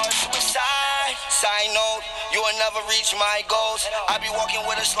 yeah, my door's suicide. Side note, you will never reach my goals. I be walking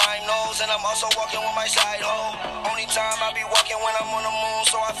with a slime nose, and I'm also walking with my side hoe. Only time I be walking when I'm on the moon,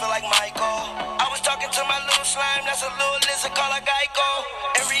 so I feel like Michael. I was talking to my little slime, that's a little lizard called a Geico.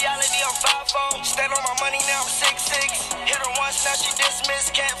 In reality, I'm 5'4", stand on my money now, I'm 6'6". Hit her once, now she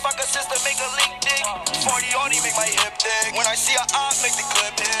dismissed. Can't fuck her sister, make her lick dick. 40 only make my hip thick. When I see her up, make the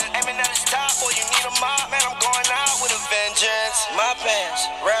clip hit. Aiming at his top, boy, you need a mop. Man, I'm going out with a vengeance. My pants,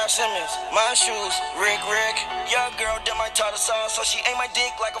 Ralph Simmons. My shoes, Rick. Young girl did my tartar sauce, so she ate my dick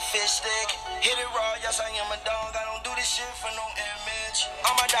like a fish stick. Hit it raw, yes, I am a dog. I don't do this shit for no image.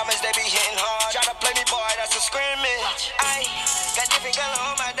 All my diamonds, they be hitting hard. Try to play me, boy, that's a scrimmage. I got different color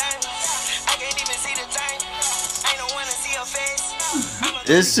on my diamonds. I can't even see the time. I don't wanna see her face.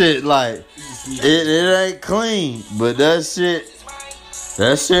 This shit like it ain't clean, but that shit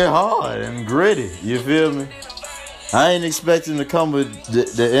hard and gritty. You feel me? I ain't expecting to come with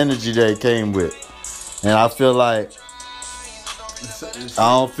the energy that it came with, and I feel like I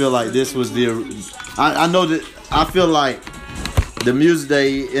don't feel like this was the. I know that I feel like the music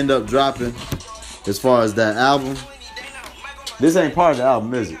they end up dropping, as far as that album, this ain't part of the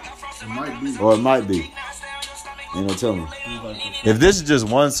album, is it? It might be. Or it might be. Ain't no telling. If this is just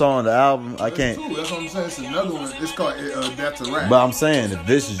one song on the album, I can't. That's what I'm saying. It's another one. It's called That's a Rap. But I'm saying if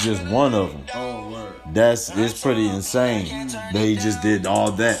this is just one of them, Oh, word. it's pretty insane. They just did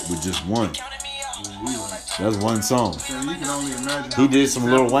all that with just one. That's one song. So you can only imagine. He did some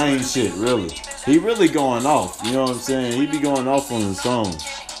Lil Wayne shit, really. He really going off. You know what I'm saying? He be going off on his songs.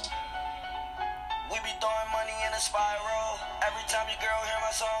 We be throwing money in a spiral. Every time your girl hear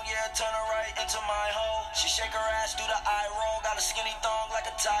my song, yeah, turn her right into my hole. She shake her ass, do the eye roll. Got a skinny thong like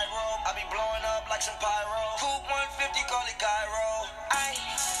a tie rope. I be blowing up like some pyro. Coupe 150, call it Cairo. I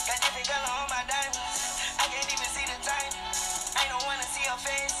got different color on my diamonds. I can't even see the time. I don't wanna see her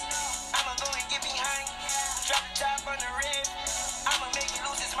face. I'ma go and get behind. Drop the top on the rib. I'ma make it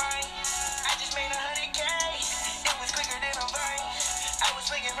lose his mind. I just made 100K. It was quicker than a vine. I was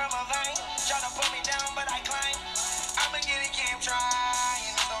swinging from a vine. Try to pull me down, but I climb. I'ma get it, keep trying.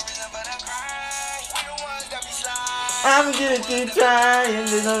 There's no reason but a cry. We the ones that be slide. I'm gonna keep trying.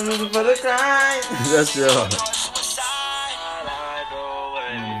 There's no reason for the cry. That's your.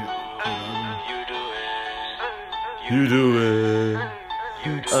 You do it.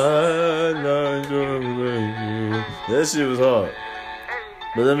 I like you. That shit was hard.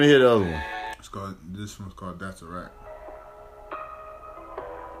 But let me hear the other one. This one's called That's a Rap.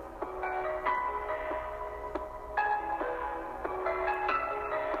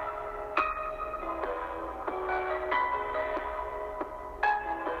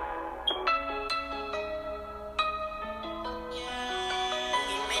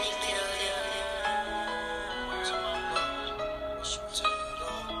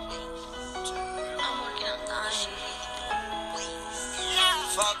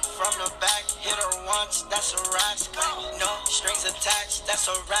 Fuck from the back, hit her once, that's a rack. No strings attached, that's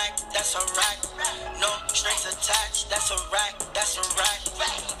a rack, that's a rack. No strings attached, that's a rack, that's a rack.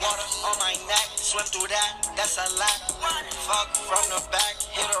 Water on my neck, swim through that, that's a lap. Fuck from the back,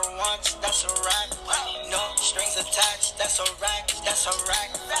 hit her once, that's a rack. No strings attached, that's a rack, that's a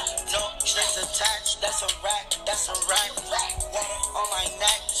rack. No strings attached, that's a rack, that's a rack. Water on my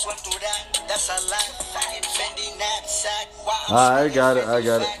neck, swim through that, that's a lap. Fendi knapsack. I got it. I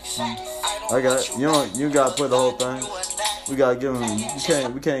got it. You gotta put the whole thing. We gotta give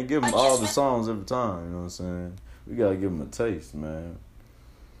him. We can't give him all the songs every time. You know what I'm saying? We gotta give him a taste, man.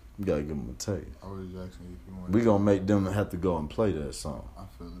 We gotta give him a taste. I was asking if you want. We gonna make them have to go and play that song. I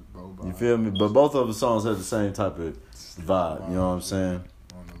feel it, bro. You feel me? But both of the songs had the same type of vibe. You know what I'm saying?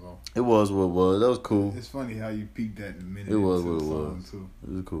 It was what it was. That was cool. It's funny how you peeked that in a minute. It was what it was. Too. It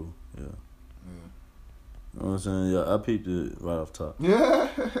was cool. Yeah. You know what I'm saying? Yeah, I peeped it right off top. Yeah.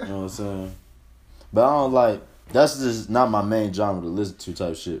 You know what I'm saying? But I don't like, that's just not my main genre to listen to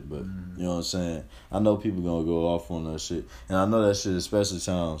type shit, but you know what I'm saying? I know people gonna go off on that shit. And I know that shit especially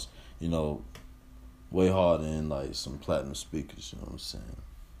sounds, you know, way harder in like some platinum speakers, you know what I'm saying?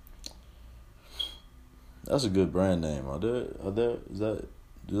 That's a good brand name. Do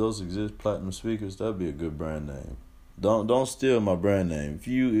those exist, platinum speakers? That'd be a good brand name. Don't steal my brand name. If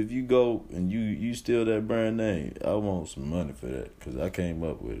you go and you steal that brand name, I want some money for that because I came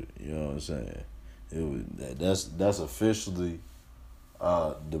up with it. You know what I'm saying? That's officially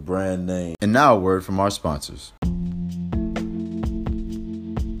the brand name. And now a word from our sponsors.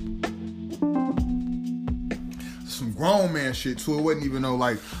 Some grown man shit too. It wasn't even no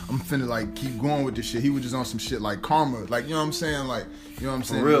like I'm finna like keep going with this shit. He was just on some shit like karma, like you know what I'm saying, like you know what I'm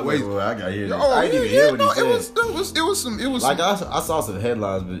saying. For real, wait, I got here. Oh, I didn't even hear what he said. It was some. Like I saw some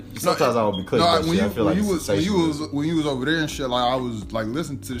headlines, but sometimes I would be clicking. When you was over there and shit, like I was like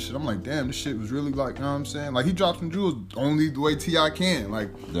listening to this shit. I'm like, damn, this shit was really like, you know what I'm saying. Like he dropped some jewels only the way T.I. can. Like,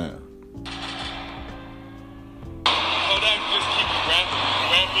 damn.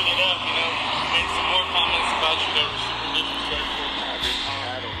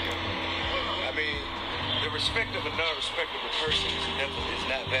 The respect of a non-respectable person is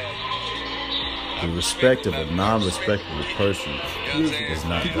not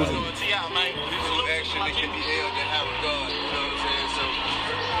valuable. Actually can be held in high regard, you know what I'm saying? So,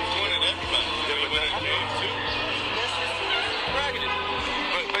 he's one of everybody.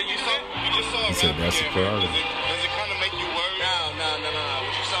 But you just saw He said that's a prerogative. Does it kind of make you worry? No.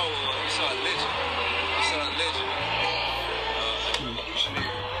 What you saw was, you saw a legend.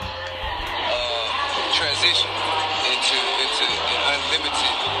 Transition into an unlimited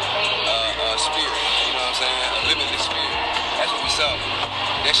spirit. You know what I'm saying? A limitless spirit. That's what we saw.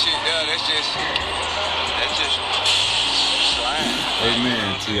 That shit, yeah, that's just. So I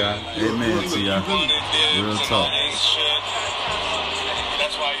Amen, T.I. Amen, T.I. Real talk.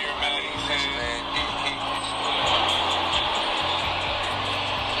 That's why you're mad.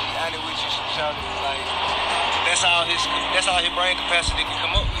 Like, that's all his brain capacity can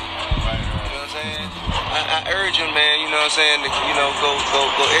come up with. Right. You know what I'm saying? I urge him, man, you know what I'm saying, to,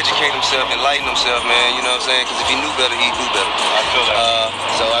 go educate himself, enlighten himself, man, you know what I'm saying? Because if he knew better, he'd do better. I feel that.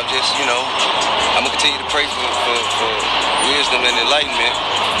 So I'm just, I'm going to continue to pray for wisdom and enlightenment.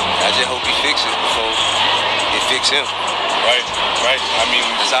 I just hope he fixes it before it fix him. Right. I mean,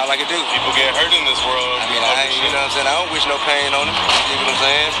 that's all I can do. People get hurt in this world. I mean, you know what I'm saying? I don't wish no pain on him. You know what I'm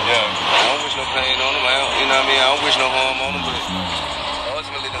saying? Yeah. I don't wish no pain on him. You know what I mean? I don't wish no harm on him, but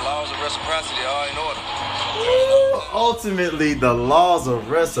ultimately the laws of reciprocity are in order. Ultimately, the laws of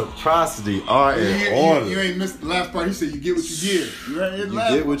reciprocity are in order. You ain't missed the last part. He said you get what you give. You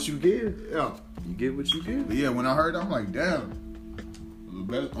get what you give. Yeah. You get what you give. But yeah, when I heard it, I'm like, damn.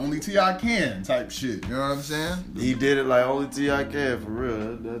 Only T.I. can type shit. You know what I'm saying? He did it like only T.I. can, for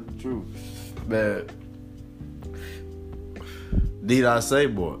real. That's the truth. Man. Need I say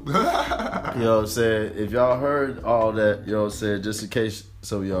more? You know what I'm saying? If y'all heard all that, you know what I'm saying, just in case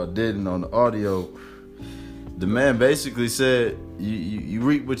some of y'all didn't on the audio, the man basically said, you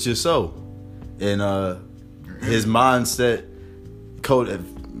reap what you sow. And his mindset,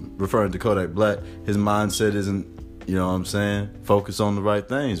 referring to Kodak Black, his mindset isn't, you know what I'm saying, focus on the right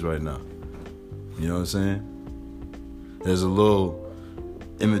things right now. You know what I'm saying? There's a little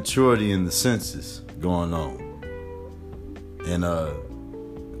immaturity in the senses going on. And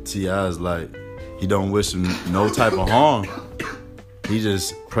T.I. is like, he don't wish him no type of harm. He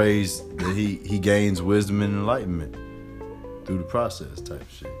just prays that he gains wisdom and enlightenment through the process type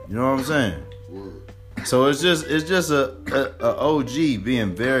shit. You know what I'm saying? So it's just a OG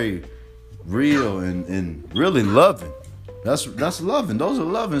being very real and really loving. That's loving. Those are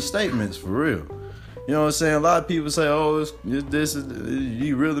loving statements for real. You know what I'm saying? A lot of people say, "Oh, it's this is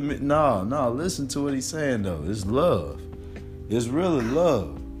you really." No. Listen to what he's saying though. It's love. It's really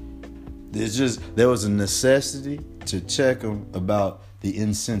love. It's just there was a necessity to check him about the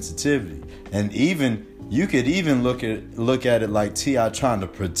insensitivity, and even you could even look at it like T.I. trying to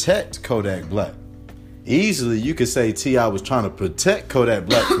protect Kodak Black. Easily, you could say T.I. was trying to protect Kodak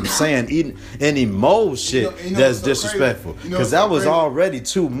Black from saying any mold shit that's disrespectful, because that was already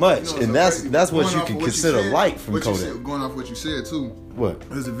too much, and that's what you can consider light from Kodak. Going off what you said too. What?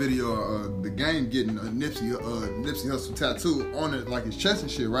 There's a video of the Game getting a Nipsey Hussle tattoo on it, like his chest and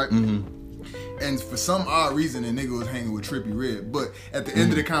shit, right? Mm-hmm. And for some odd reason, the nigga was hanging with Trippie Redd. But at the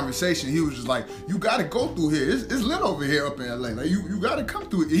end of the conversation, he was just like, "You gotta go through here. It's lit over here up in LA. Like you gotta come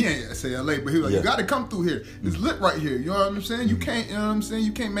through it." He ain't say LA, but he was like, "You gotta come through here. It's lit right here." You know what I'm saying? You can't, you know what I'm saying?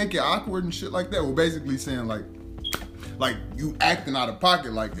 You can't make it awkward and shit like that. We're basically saying like you acting out of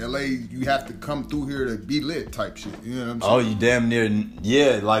pocket, like LA, you have to come through here to be lit type shit. You know what I'm saying? Oh, you damn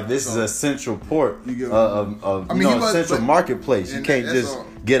near, like this is a central port a central marketplace. You can't just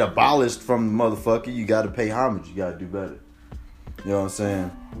get abolished from the motherfucker. You got to pay homage. You got to do better. You know what I'm saying?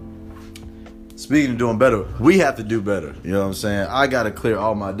 Speaking of doing better, we have to do better. You know what I'm saying? I got to clear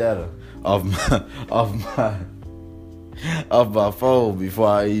all my data off my phone before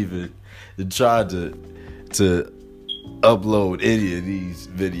I even try to upload any of these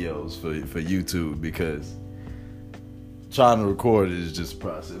videos for YouTube, because trying to record it is just a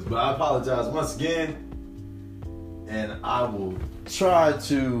process. But I apologize once again, and I will try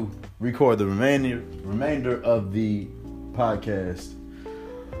to record the remainder of the podcast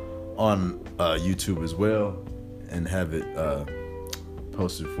on YouTube as well, and have it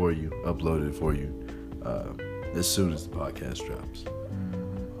posted for you, uploaded for you as soon as the podcast drops,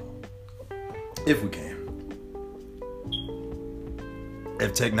 if we can.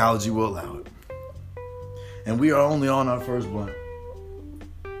 If technology will allow it. And we are only on our first blunt.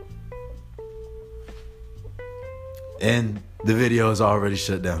 And the video is already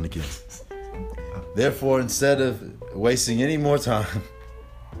shut down again. Therefore, instead of wasting any more time,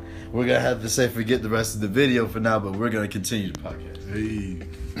 we're going to have to say forget the rest of the video for now, but we're going to continue the podcast. Hey,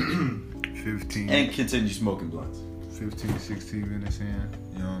 15. And continue smoking blunts. 15, 16 minutes in.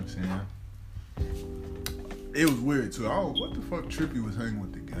 You know what I'm saying? It was weird too. Oh, what the fuck Trippie was hanging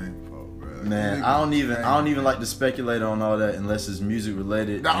with the Game for, bro? Man, I don't even like to speculate on all that unless it's music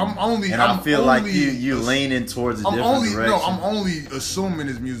related. Now, I feel like you leaning towards a different direction. No, I'm only assuming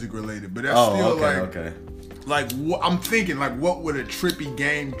it's music related, but that's still okay. Like what I'm thinking, like what would a Trippie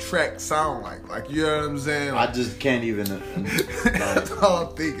Game track sound like? Like, you know what I'm saying? Like, I just can't even. That's all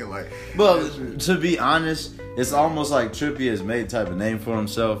I'm thinking. Like, but to be honest, it's almost like Trippie has made type of name for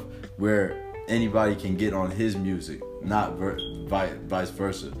himself where anybody can get on his music, not vice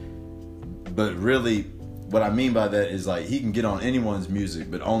versa. But really, what I mean by that is like he can get on anyone's music,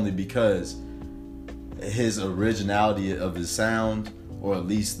 but only because his originality of his sound, or at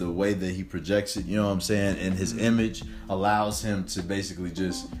least the way that he projects it, you know what I'm saying, and his image allows him to basically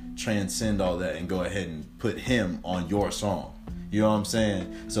just transcend all that and go ahead and put him on your song. You know what I'm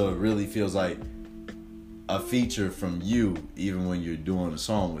saying? So it really feels like a feature from you, even when you're doing a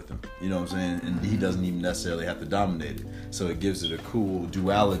song with him. You know what I'm saying? And he doesn't even necessarily have to dominate it. So it gives it a cool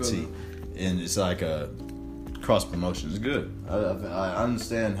duality, and it's like a cross promotion. It's good. I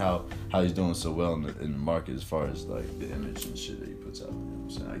understand how he's doing so well in the market as far as like the image and shit that he puts out. You know what I'm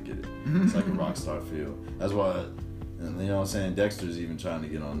saying? I get it. It's like a rock star feel. That's why. And you know what I'm saying? Dexter's even trying to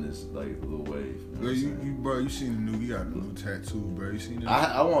get on this like little wave. You know bro, you seen the new? He got a new tattoo, bro. You seen it?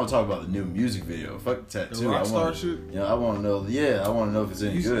 I want to talk about the new music video. Fuck the tattoo. The Rockstar shit. Yeah, I want to know. Yeah, I want to know if it's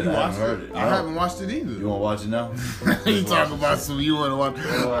any good. I haven't heard it. I haven't watched it either. You want to watch it now? You talking about some? You want to watch?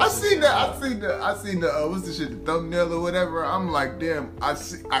 I seen the what's the shit? The thumbnail or whatever. I'm like, damn. I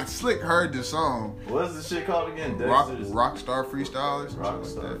slick heard the song. What's the shit called again? Rockstar Freestyle.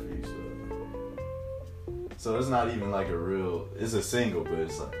 Rockstar Freestyle. So it's not even like a real. It's a single, but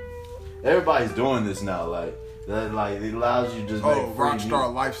it's like everybody's doing this now. Like that, like it allows you to just make free Rockstar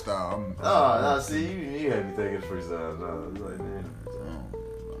music. Lifestyle. No, see, you had me thinking freestyle. No, it's like man.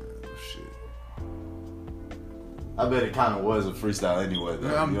 Shit. I bet it kind of was a freestyle anyway.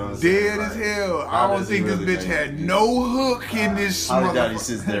 Though. I'm you know what I'm dead saying? as hell. I don't think this bitch had no hook in this. Holly Daddy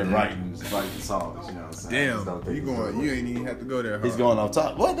sits there writing songs. You know what I'm saying? Damn, you ain't even have to go there. He's going off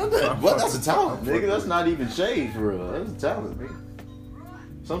top. What? That's a talent, nigga. That's not even shade for real. That's a talent, nigga.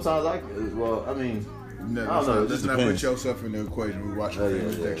 Sometimes I don't know. Let's not put yourself in the equation. We're watching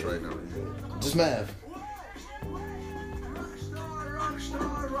famous Dex right now. Just math.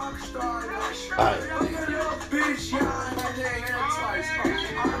 Alright.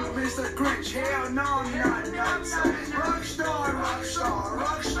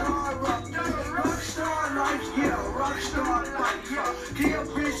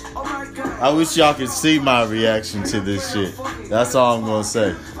 I wish y'all could see my reaction to this shit. That's all I'm gonna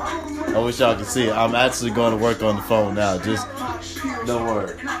say. I wish y'all could see it. I'm actually going to work on the phone now. Just don't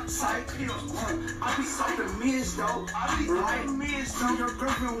worry.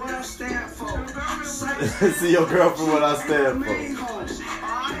 See your girlfriend what I stand for.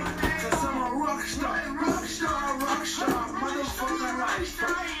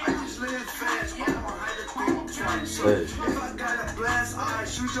 Hey.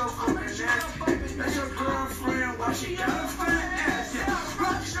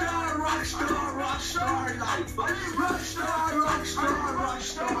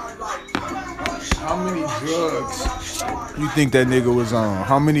 How many drugs you think that nigga was on?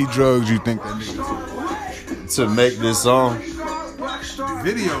 How many drugs you think that nigga took to make this song? The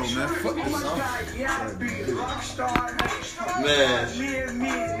video, man. Fuck this song. Man,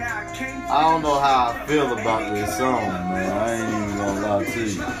 I don't know how I feel about this song, man. I ain't even gonna lie to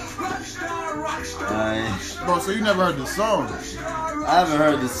you. Bro, so you never heard the song? I haven't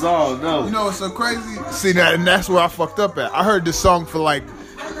heard the song, no. You know what's so crazy? See, and that's where I fucked up at. I heard the song for like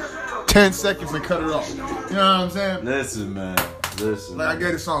 10 seconds and cut it off. You know what I'm saying? Listen, man. Like, I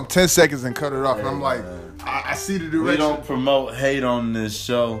gave the song 10 seconds and cut it off. Hey, and I'm like, I see the direction. We don't promote hate on this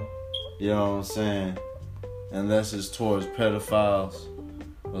show. You know what I'm saying? Unless it's towards pedophiles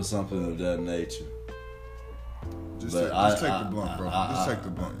or something of that nature. Just take the blunt, bro. Just take the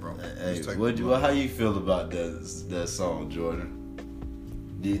blunt, bro. Hey, how you feel about that song, Jordan?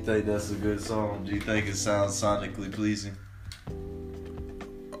 Do you think that's a good song? Do you think it sounds sonically pleasing?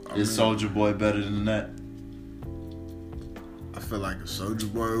 Is Soulja Boy better than that? I feel like if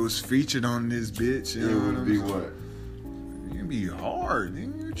Soulja Boy was featured on this bitch, it would be what? It'd be hard.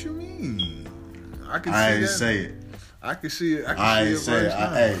 What you mean? I can say it. I can see it. I ain't say it.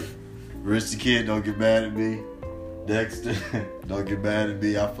 Hey, Rich the Kid, don't get mad at me. Dexter, don't get mad at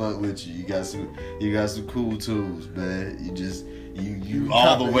me. I fuck with you. You got some cool tools, man. You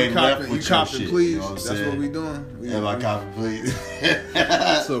all the way left with your shit. Please. You know what I'm saying? That's what we doing. Am I copping, please?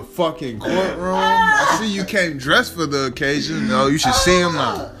 It's a fucking courtroom. I see you came dressed for the occasion. No, you should see him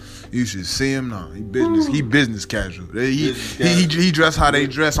now. You should see him now. He business casual. He dress how they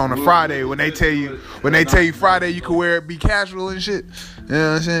dress on a Friday. When they tell you Friday you can wear it, be casual and shit. You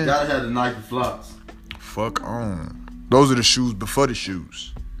know what I'm saying? Gotta have the Nike flops. Fuck on. Those are the shoes before the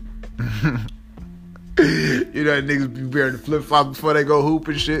shoes. You know that niggas be wearing the flip flops before they go hoop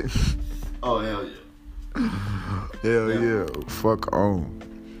and shit. Oh hell yeah. Hell yeah. Fuck on.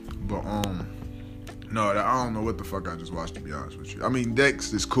 But No, I don't know what the fuck I just watched, to be honest with you. I mean,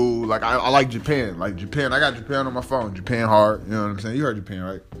 Dex is cool. Like, I like Japan. Like, Japan, I got Japan on my phone. Japan hard. You know what I'm saying? You heard Japan,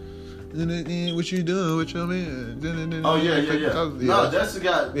 right? What you doing with your man? Oh, yeah. No, that's the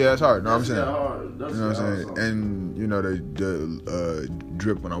guy. Yeah, it's hard. No, I'm saying. Hard. You know what I'm saying? And, you know, the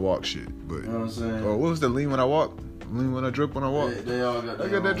drip when I walk shit. But, you know what I'm saying? What was the lean when I walk? Lean when I drip when I walk? They all got I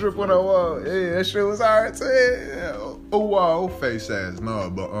got that drip when I walk. Yeah, that shit was hard too. Yeah. Oh, wow. Face ass. No,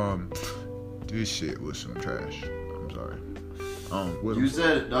 but, this shit was some trash. I'm sorry. You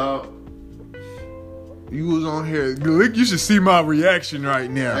said it, dog. You was on here. Look, you should see my reaction right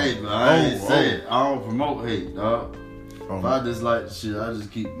now. Hey, man, I ain't say it. I don't promote hate, dog. If I dislike the shit, I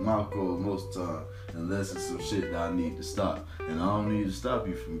just keep my mouth closed most of the time. Unless it's some shit that I need to stop. And I don't need to stop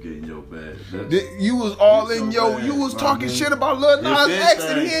you from getting your bag. You was all in you was talking shit about Lil Nas X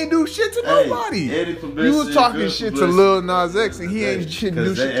and he ain't do shit to nobody. You was talking shit to Lil Nas X and he ain't do shit to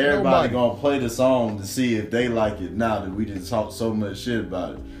nobody. Everybody gonna play the song to see if they like it now that we didn't talk so much shit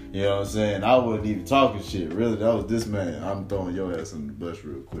about it. You know what I'm saying? I wasn't even talking shit. Really, that was this man. I'm throwing your ass in the bus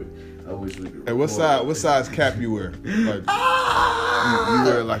real quick. I wish we could. Hey, what size cap you wear? Like, you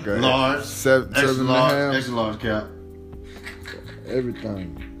wear like a large, seven extra and large, a half? extra large cap.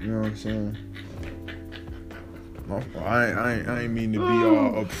 Everything. You know what I'm saying? I ain't mean to be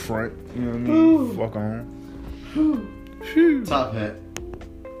all up front. You know what I mean? Fuck on. Top hat.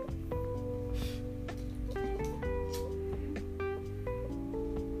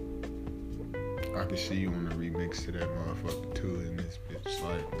 I can see you on the remix to that motherfucker too in this bitch,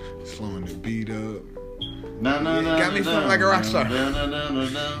 like slowing the beat up. No. Got me feeling like a rock star.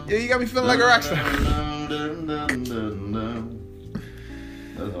 Yeah, you got me feeling like a rock star.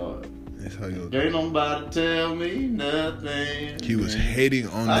 That's hard. That's how you. Ain't nobody tell me nothing. He was hating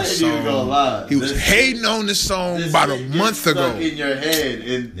on the song. I ain't even gonna lie. He was hating on the song about a month ago. Stuck in your head,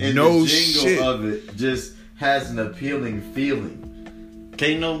 and no the jingle shit of it just has an appealing feeling.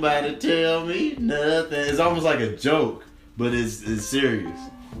 Can't nobody tell me nothing. It's almost like a joke, but it's serious.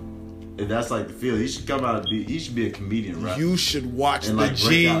 And that's like the feel. He should come out he should be a comedian, right? You should watch the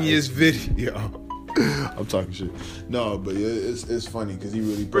Genius video. I'm talking shit. No, but yeah, it's funny because he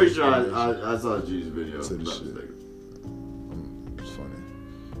really. Pretty sure I saw the Genius video. It's funny,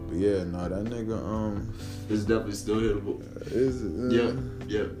 but yeah, no, that nigga it's definitely still hittable. Is it? Yeah.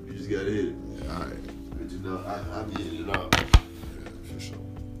 You just gotta hit it. All right. But you know, I be hitting it up. For sure.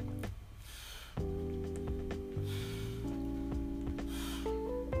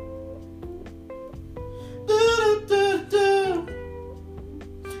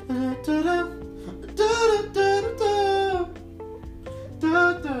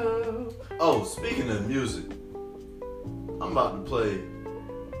 Oh, speaking of music, I'm about to play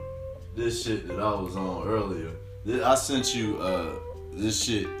this shit that I was on earlier. I sent you this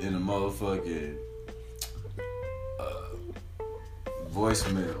shit in a motherfucking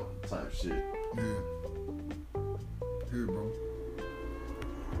voicemail type shit. Yeah. Here, bro.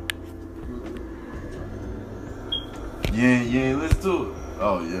 You ain't listen to it?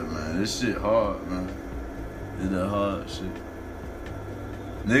 Oh yeah, man. This shit hard, man. It's that hard shit.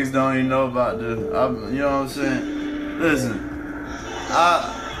 Niggas don't even know about this. You know what I'm saying? Listen,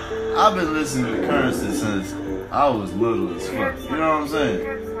 I've been listening to Currency since I was little as fuck. You know what I'm saying?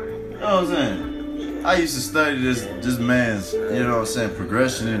 You know what I'm saying? I used to study this man's, you know what I'm saying,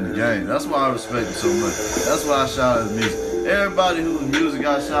 progression in the game. That's why I respect him so much. That's why I shout out his music. Everybody whose music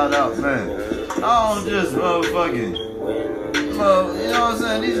I shout out, man. I don't just motherfucking. Well, you know what I'm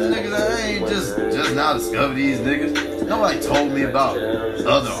saying? These niggas, I ain't just now discover these niggas. Nobody told me about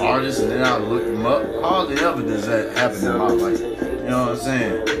other artists and then I looked them up. Hardly ever does that happen in my life. You know what I'm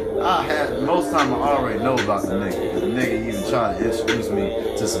saying? Most time I already know about the nigga. The nigga even try to introduce me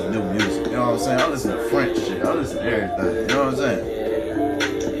to some new music. You know what I'm saying? I listen to French shit. I listen to everything. You know what I'm saying?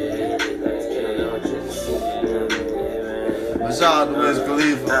 But shout out to Wiz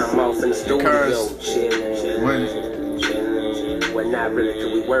Khalifa. Curse. Not really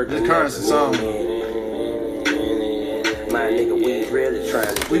till we work. This Currency song. My nigga, we really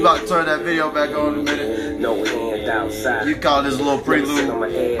trying to. We about to turn that video back on in a minute. No hand outside. You call this a little prelude.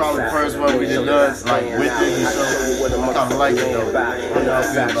 Probably the first one we done done, like with it and stuff. I kinda like it though. What y'all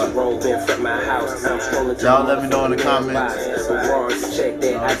feel about it? Y'all let me know in the comments. Check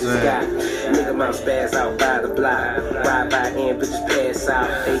that, I just got nigga my spaz out by the block. Ride by and bitches pass out.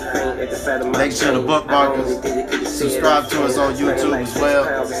 They paint at the side of my. Make sure to bookmark us. Subscribe to us on YouTube as well.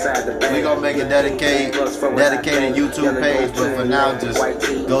 We gonna make a dedicated YouTube page, but for now, just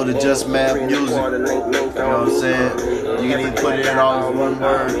go to Just Math Music. You know what I'm saying? You can either put it in all as one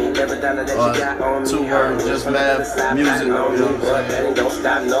word or 2 words, just math, music, you know what I'm saying?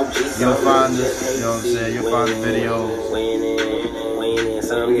 You'll find this, you know what I'm saying? You'll find the videos.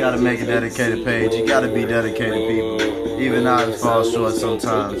 You gotta make a dedicated page. You gotta be dedicated, people. Even I fall short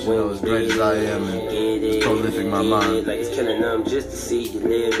sometimes, you know, as great as I am and as prolific my mind. Like it's killing them just to see you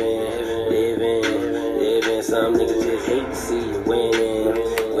living. Some niggas just hate to see you winning.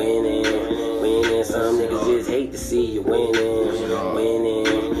 Some niggas just hate to see you winning.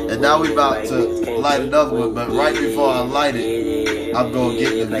 And now we about to light another one, but right before I light it, I'm gonna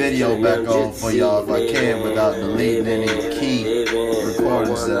get the video back on for y'all if I can without deleting any key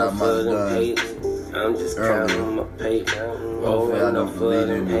recordings that I might have done earlier. Hopefully I don't delete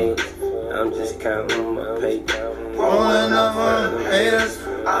any. I'm just counting my paper. Rolling up on the haters,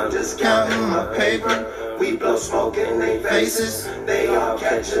 I'm just counting my paper. We blow smoke in their faces, they all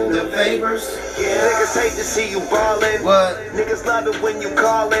catching the vapors. Yeah, niggas hate to see you ballin'. What? Niggas love it when you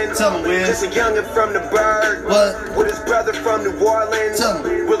callin'. Tell 'em, Wiz. Just a youngin' from the bird. What? With his brother from New Orleans. Tell 'em.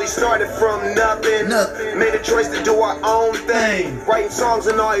 Really started from nothing. Made a choice to do our own thing. Writing songs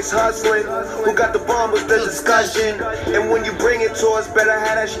and always hustling. Who got the bomb was the discussion. And when you bring it to us, better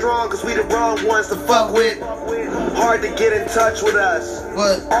have that strong, cause we the wrong ones to fuck with. Hard to get in touch with us.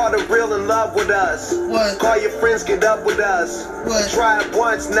 What? All the real in love with us. What? Call your friends, get up with us. What? Try it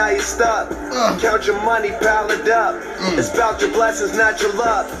once, now you're stuck. Count your money, pile it up. It's about your blessings, not your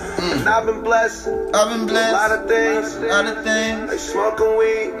luck. And I've been blessed. I've been blessed. A lot of things. Like smoking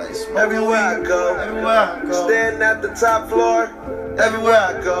weed. Everywhere I go. Standing at the top floor. Everywhere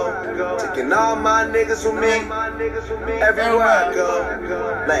I go. Taking all my niggas with me. Everywhere I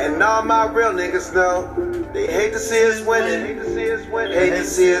go. Letting all my real niggas know. They hate to see us winning. Hate to see us winning. Hate to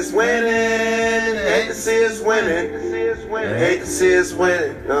see us winning. Hate to see us winning. Hate to see us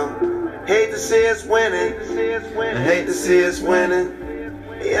winning. No. Hate to see us winning. Hate to see us winning.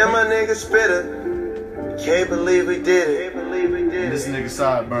 Yeah, my nigga spitter. Can't believe we did it. This nigga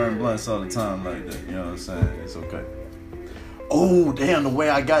sideburn blunts all the time like that. You know what I'm saying? It's okay. Oh, damn, the way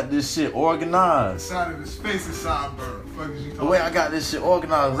I got this shit organized. Side of his face is sideburn. Fuck is you The way I got this shit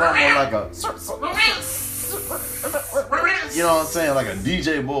organized is almost like a... You know what I'm saying? Like a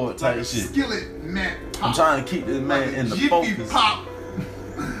DJ board type like shit. Skillet mat pop. I'm trying to keep this man like in the Jiffy focus. Pop.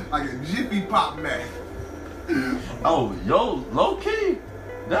 Like a Jiffy Pop mat. Oh, yo, low key,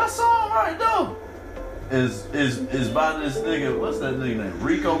 that song right there is by this nigga. What's that nigga name?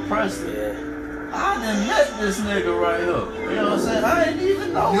 Rico Preston. I done met this nigga right here. You know what I'm saying? I ain't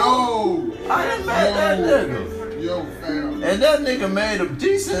even know. I done met that nigga. Yo, fam. And that nigga made a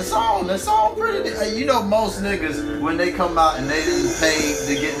decent song. That song pretty. You know, most niggas when they come out and they didn't pay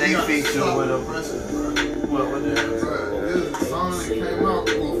to get their feature with a person. What the hell? This song that came out.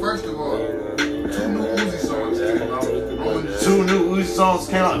 Well, first of all, 2 new Uzi songs came out. 2 new Uzi songs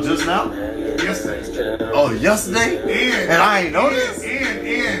came out just now? Yesterday. Oh, yesterday? And I ain't know this?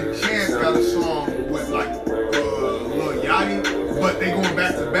 And Chance got a song with like Lil Yachty, but they going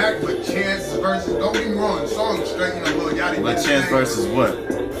back to back. But Chance's verses, don't get me wrong, the song is straight, you know, Lil Yachty. But Chance versus what?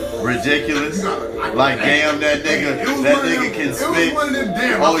 Ridiculous? Like damn, that nigga can spit.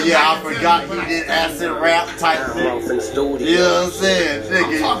 Oh yeah, I forgot he did acid rap type thing. You know what I'm saying? That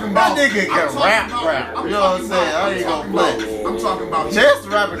nigga can rap. You know what I'm saying? I ain't gonna play. I'm talking about Chance the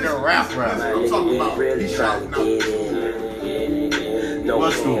rapper can rap. I'm talking about he's shouting out.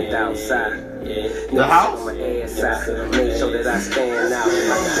 What school? The house?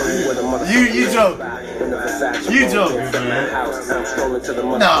 You joking. You joking, man.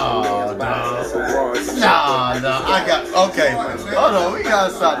 No. I got, okay. Hold on, we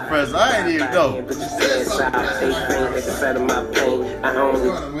gotta stop the present. I ain't even know.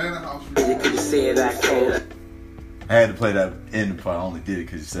 I had to play that end part. I only did it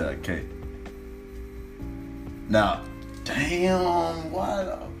because you said I can't. Now, damn, why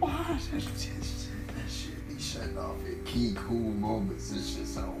that shit be shutting off at key cool moments? This shit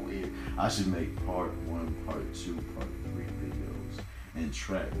sound weird. I should make part 1, part 2, part 3 videos and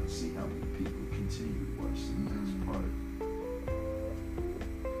track and see how many people continue to watch the next part.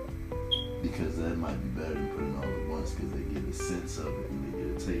 Because that might be better than putting all at once, because they get a sense of it and they get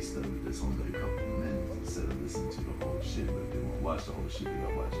a taste of it. That's only a couple of minutes instead of listening to the whole shit. But if they won't watch the whole shit, they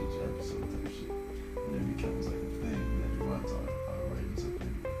gotta watch each episode type shit. And it becomes like a thing that runs our ratings up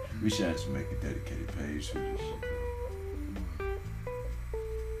anyway. We should actually make a dedicated page for this shit, though.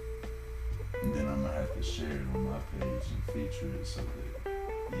 And then I'm gonna have to share it on my page and feature it so that,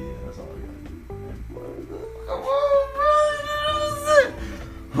 yeah, that's all I gotta do. Come on, bro.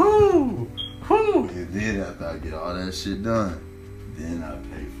 Whoo. And then after I get all that shit done, then I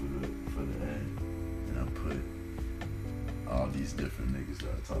pay for the ad. And I put these different niggas that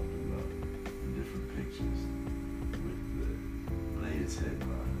I talked about in different pictures with the latest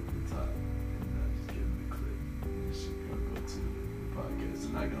headline at the top, and I just give them the clip. And this shit gonna go to the podcast.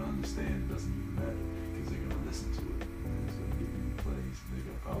 They're not gonna understand. It doesn't even matter because they're gonna listen to it. And it's gonna give you the plays. They're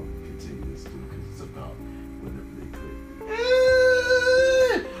gonna probably continue this too because it's about whatever they click.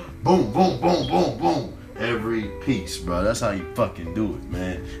 Boom, boom, boom, boom, boom. Every piece, bro. That's how you fucking do it,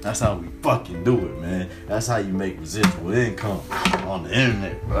 man. That's how we fucking do it, man. That's how you make residual income on the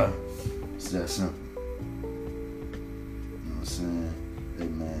internet, bro. It's that simple. You know what I'm saying? Hey,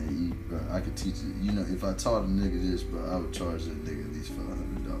 man, bro, I could teach it. You know, if I taught a nigga this, bro, I would charge that nigga at least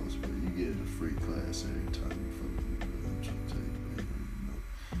 $500, bro. You get a free class every time you fuck with me, bro. I'm trying to tell you,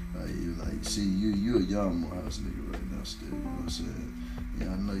 bro. You know, like, see, you a young Morehouse nigga right now still, you know what I'm saying?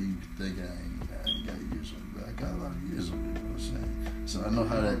 Yeah, I know you think I ain't got years on me, but I got a lot of years on me, you know what I'm saying? So I know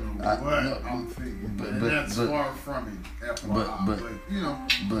how that. I'm thinking, but that's far from it. But you know.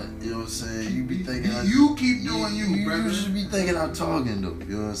 But you know what I'm saying? You be thinking you keep doing you, brother. You should be thinking I'm talking though.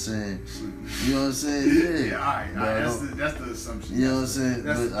 You know what I'm saying? You know what I'm saying? Yeah. Alright. That's the assumption. You know what I'm saying?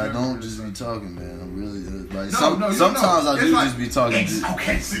 But I don't just be talking, man. I'm really like sometimes I do just be talking.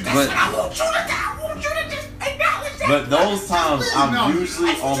 Okay, see, I want you to just acknowledge that. But those times I'm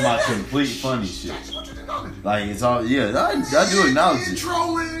usually on my complete funny shit. Like it's all I do acknowledge it.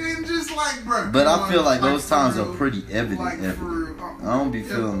 Trolling and just like, bro. But I feel like those times are pretty evident. I don't be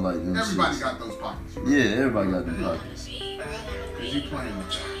feeling like them. Everybody got those pockets. Right? Yeah, everybody got them pockets. Cause you playing with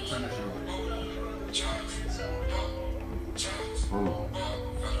that. Turn that shit Oh.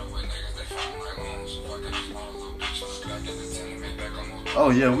 Oh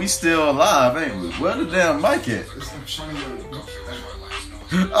yeah, we still alive, ain't we? Where the damn mic at?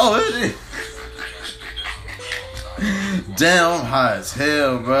 Oh, it is. Damn, I'm high as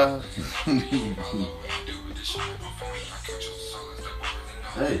hell, bro.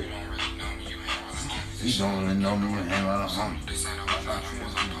 Hey, you don't even know me, you hang out at home.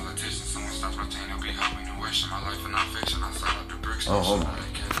 Oh, hold on.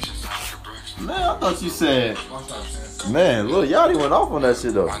 Man, I thought you said, man, Lil Yachty went off on that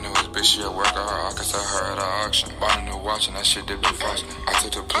shit though. I know his bitch, she at work, I saw her at an auction. Bought a new watch and that shit did be frosting. I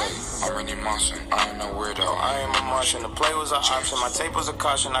took the play, I'm Randy Monson. I ain't no weirdo, I am a Martian. The play was an option, my tape was a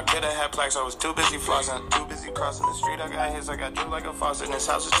caution. I could've had plaques, I was too busy flossing. Too busy crossing the street, I got hits, I got drip like a faucet. And this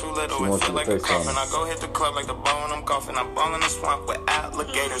house is too little, it feel like a coffin. I go hit the club like the bone, I'm coughing. I ball in the swamp with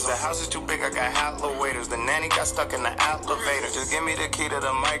alligators. The house is too big, I got hella waiters. The nanny got stuck in the elevator. Just give me the key to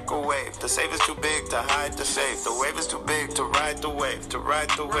the microwave. The safe is too big to hide the safe. The wave is too big to ride the wave. To ride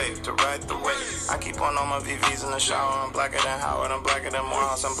the wave, to ride the wave. I keep on all my VVs in the shower. I'm blacker than Howard, I'm blacker than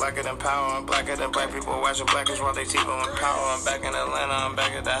Morehouse. I'm blacker than Power, I'm blacker than black people watching blackers while they TiVo in power. I'm back in Atlanta, I'm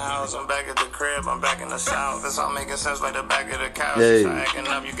back at the house. I'm back at the crib, I'm back in the south. It's all making sense like the back of the couch. Hey. Start acting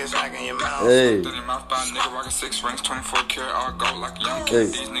up, you get smack in your mouth. Hey. Then your mouth by a nigga rocking 6 rings, 24 karat, all gold like a young kid.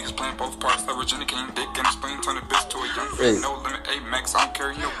 These niggas playing both parts. That Virginia King, dick in the spleen, turn the bitch to a young kid. No limit, 8 max, I don't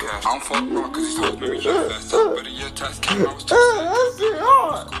carry no cash. I don't fuck raw, cause these hoes make me young fast. But a year test came, I was too sad.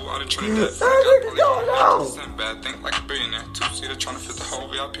 School out of Trinidad. Same bad thing like a billionaire. 2-seater trying to fit the whole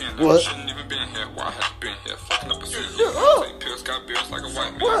VIP in there. Shouldn't even been here. Why I had to been here? Fucking up a scene. Take pills, got bills like a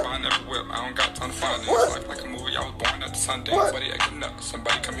white man. Buying every whip. I don't got time to find it. Life like a movie. I was born at the Sunday. Somebody acting up.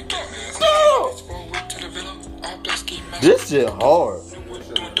 Somebody come and get me. To the villa. All black ski mask. This shit hard.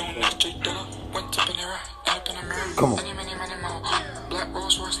 Doing that straight dilla. Went to Panera. End up in America. Come on. Many more. Black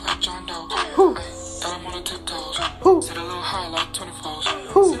Rolls Royce like John Doe. Got him on the tiptoes. Sit a little high like 24s.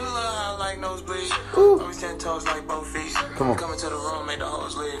 Sit a little high like nosebleeds. Always 10 toes like both feet. Come on. Coming to the room, make the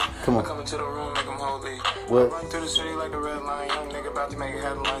hoes leave. Come on. Coming to the room, make them whole leave. What? Run through the city like a red line. Young nigga about to make a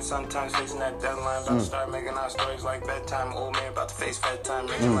headline. Sometimes facing that deadline. About to start making our stories like bedtime. Old man about to face bedtime.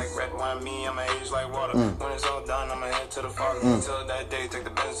 Making like red wine. Me, I'ma age like water. When it's all done, I'ma head to the father. Until that day, take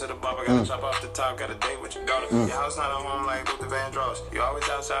the Benz to the barber. Gotta chop off the top. Got a date with your daughter. Your house not a home like Luther Vandross. You always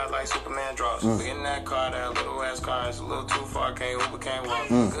outside like Superman draws. We get in that car, that little ass car. It's a little too far. Can't Uber, can't walk.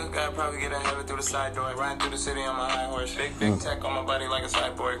 Good guy probably get ahead through the side door. Riding through the city on my high horse. Big tech on my body like a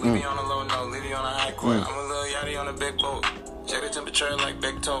cyborg. Leave me on a low note, leave you on a high court. I'm a little yachty on a big boat. Check the temperature like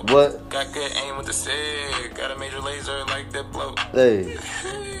big toe. What? Got good aim with the SIG. Got a major laser like Diplo. Hey.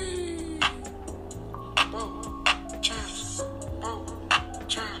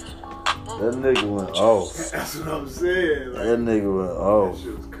 That nigga went off. That's what I'm saying. Like, That nigga went off. that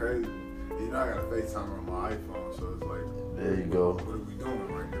shit was crazy. You know, I got a FaceTime on my iPhone, so it's like, There you go. what are we doing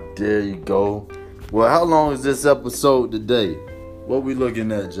right now? There you go. Well, how long is this episode today? What we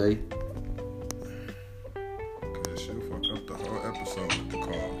looking at, Jay? Cause she'll fuck up the whole episode with the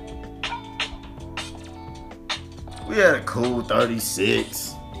call. We had a cool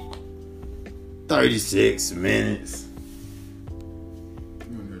 36 minutes. You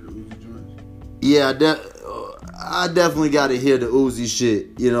want to hear the Uzi joints? Yeah, I definitely got to hear the Uzi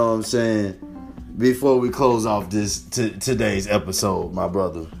shit. You know what I'm saying? Before we close off this today's episode, my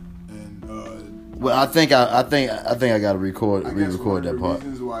brother. And Well, I think I got to re-record that part. The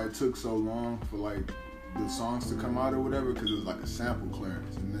reasons why it took so long for like the songs to come out or whatever, because it was like a sample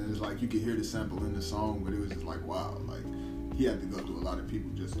clearance, and then it's like you could hear the sample in the song, but it was just like, wow, like he had to go through a lot of people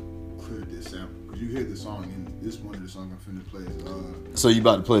just to clear this sample, because you hear the song and this one of the songs I'm finna play is So you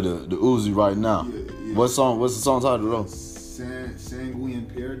about to play the Uzi right now? Yeah. What's the song title though? Sanguine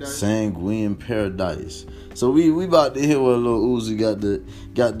Paradise. Sanguine Paradise. So we about to hear what Lil Uzi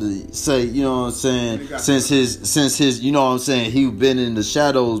got to say, you know what I'm saying? Since his you know what I'm saying, he been in the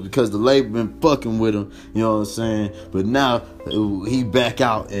shadows because the label been fucking with him, you know what I'm saying? But now he back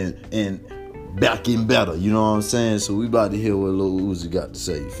out and back in better, you know what I'm saying? So we about to hear what Lil Uzi got to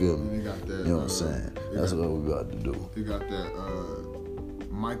say, you feel me? They got that, you know what I'm saying? That's what we about to do. They got that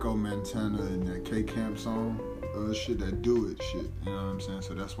Michael Montana and that K-Camp song. Shit, that do it shit, you know what I'm saying?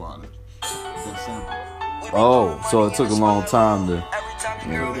 So that's why that sample. Oh, so it took a long time to. Every time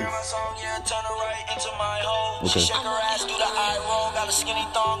you girl hear my song, yeah, turn her right into my hole. Okay. She shake her ass, do the eye roll. Got a skinny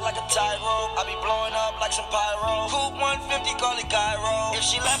thong like a tie roll. I be blowing up like some pyro. Coupe 150, call it gyro. If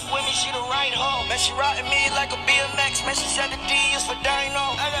she left with me, she the right hoe. Man, she riding me like a BMX. Man, she said the D is for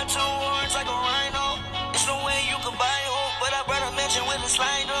dino. I got two horns like a rhino. It's no way you can buy hope, but I brought a mansion with a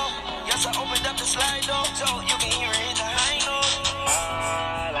slide though. Yes, I opened up the slide though, so you can hear it in the high note.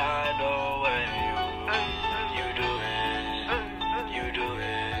 All I know when you do it, you do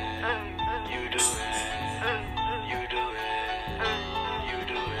it, you do it, you do it, you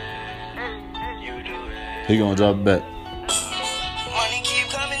do it, you do it. He gonna drop it back. Money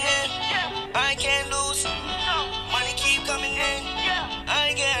keep coming in, I can't lose. Money keep coming in,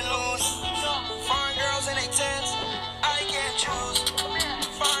 I can't lose. Foreign girls in their tents, I can't choose.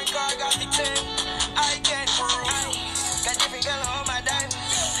 Foreign car got me 10, I can't cruise. Got different color on my diamond,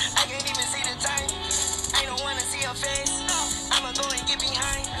 I can't even see the time. I don't wanna see her face, I'ma go and get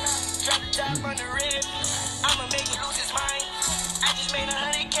behind. Drop the top on the rib, I'ma make it lose his mind. I just made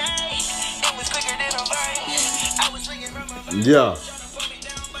 100K, it was quicker than a vine. I was swinging from my vine. Yeah.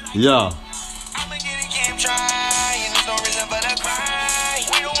 Yeah. I'ma get it, keep trying. There's no reason but a cry.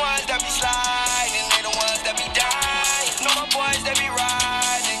 We the ones that be sliding, they the ones that be dying. Know my boys that be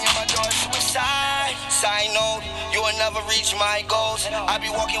riding, yeah, my door's suicide. Side note, you will never reach my goals. I be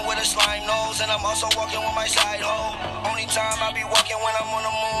walking with a slime nose, and I'm also walking with my side hoe. Only time I be walking when I'm on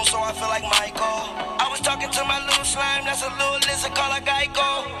the moon, so I feel like Michael. I was talking to my little slime, that's a little lizard called a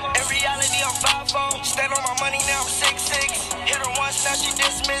Geico. In reality, I'm 5'4", stand on my money now, I'm 6'6". Hit her once, now she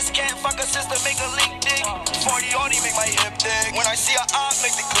dismissed. Can't fuck her sister, make her leak dick. 40 only make my hip thick. When I see her up,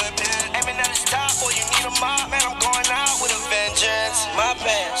 make the clip hit. Aiming at his top, boy, you need a mop. Man, I'm going out with a vengeance. My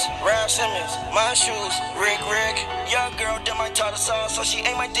pants, Ralph Simmons. My shoes, Rick. Young girl did my tartar sauce, so she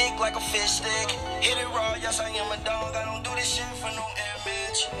ate my dick like a fish stick. Hit it raw, yes, I am a dog. I don't do this shit for no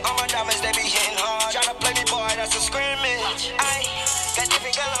image. All my diamonds, they be hitting hard. Tryna play me, boy, that's a scrimmage. I got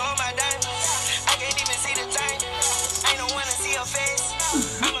different color on my diamonds. I can't even see the time. I don't wanna see her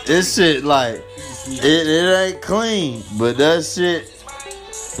face. This shit like it ain't clean, but that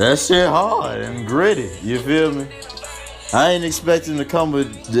shit hard and gritty. You feel me? I ain't expecting to come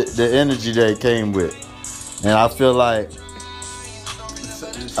with the energy that it came with, and I feel like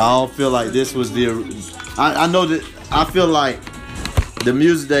I don't feel like this was the. I know that I feel like the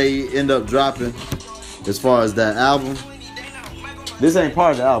music they end up dropping, as far as that album, this ain't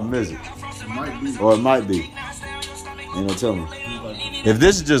part of the album, is it? It might be. Or it might be. Ain't no telling. If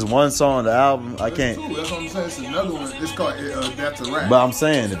this is just one song on the album, I can't. Cool. That's what I'm saying. It's another one. It's called That's a Rap. But I'm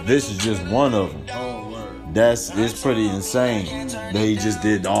saying if this is just one of them, Oh, word. it's pretty insane that he just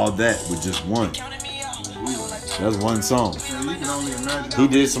did all that with just one. That's one song. Man, you can only imagine. He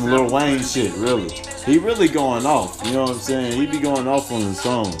did some Lil Wayne shit, really. He really going off. You know what I'm saying? He be going off on his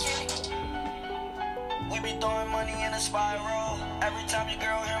songs. We be throwing money in a spiral. Every time your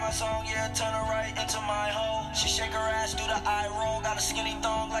girl hear my song, yeah, turn her right into my hoe. She shake her ass, do the eye roll. Got a skinny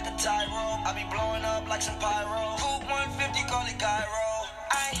thong like a tie roll. I be blowing up like some pyro. Coupe 150, call it gyro.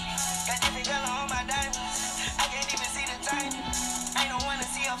 I got different color on my diamonds. I can't even see the time. I don't wanna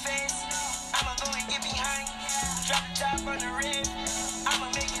see her face. I'ma go and get behind. Drop the top on the rib. I'ma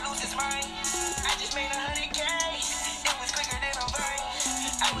make it lose his mind. I just made 100K. It was quicker than a vine.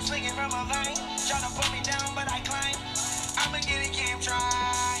 I was swinging from a vine. Tryna put me down, but I climbed. I'ma get it, keep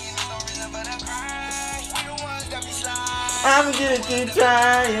trying. There's no reason but a cry. We the ones that be slide. I'm gonna keep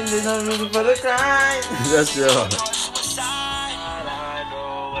trying. There's no reason for the cry. That's your.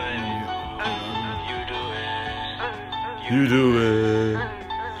 You do it.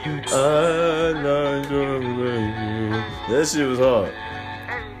 I'm not gonna make you. That shit was hard.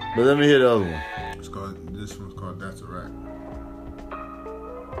 But let me hear the other one. This one's called That's a Rack.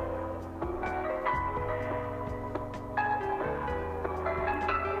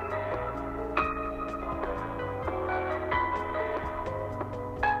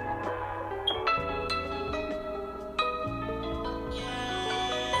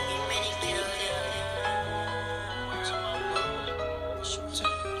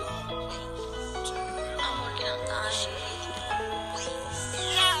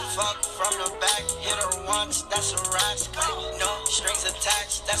 Fuck from the back, hit her once, that's a rack. No strings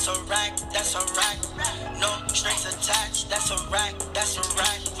attached, that's a rack, that's a rack. No strings attached, that's a rack, that's a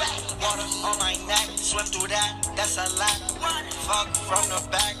rack. Water on my neck, swim through that, that's a lap. Fuck from the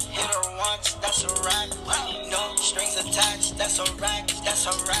back, hit her once, that's a rack. No strings attached, that's a rack, that's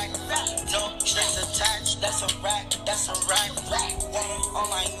a rack. No strings attached, that's a rack, that's a rack. Water on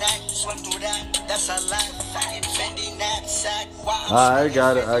my neck, swim through that, that's a lap. Fendi knapsack. I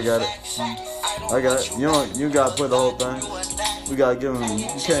got it. You gotta put the whole thing. We gotta give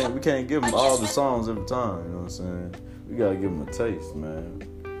them. We can't give them all the songs every time. You know what I'm saying? We gotta give them a taste, man.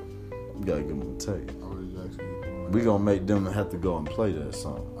 We gotta give them a taste. We gonna make them have to go and play that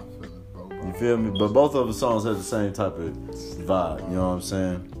song. You feel me? But both of the songs had the same type of vibe. You know what I'm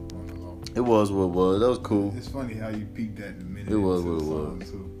saying? It was what it was. That was cool. It's funny how you peeked that in the minute. It was what it was.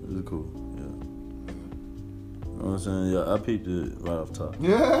 It was cool. You know what I'm saying? Yeah, I peeped it right off top.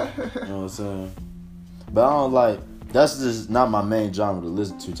 Yeah. You know what I'm saying? But I don't like, that's just not my main genre to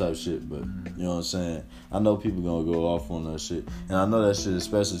listen to type shit, but you know what I'm saying? I know people gonna go off on that shit. And I know that shit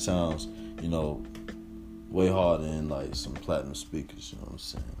especially sounds, you know, way harder in like some platinum speakers, you know what I'm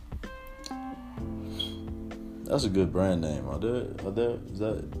saying? That's a good brand name. Do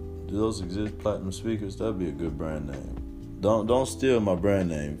those exist, platinum speakers? That'd be a good brand name. Don't steal my brand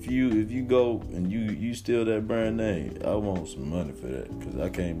name. If you go and you steal that brand name, I want some money for that because I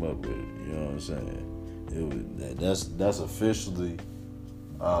came up with it. You know what I'm saying? That's officially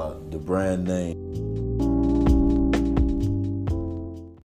the brand name.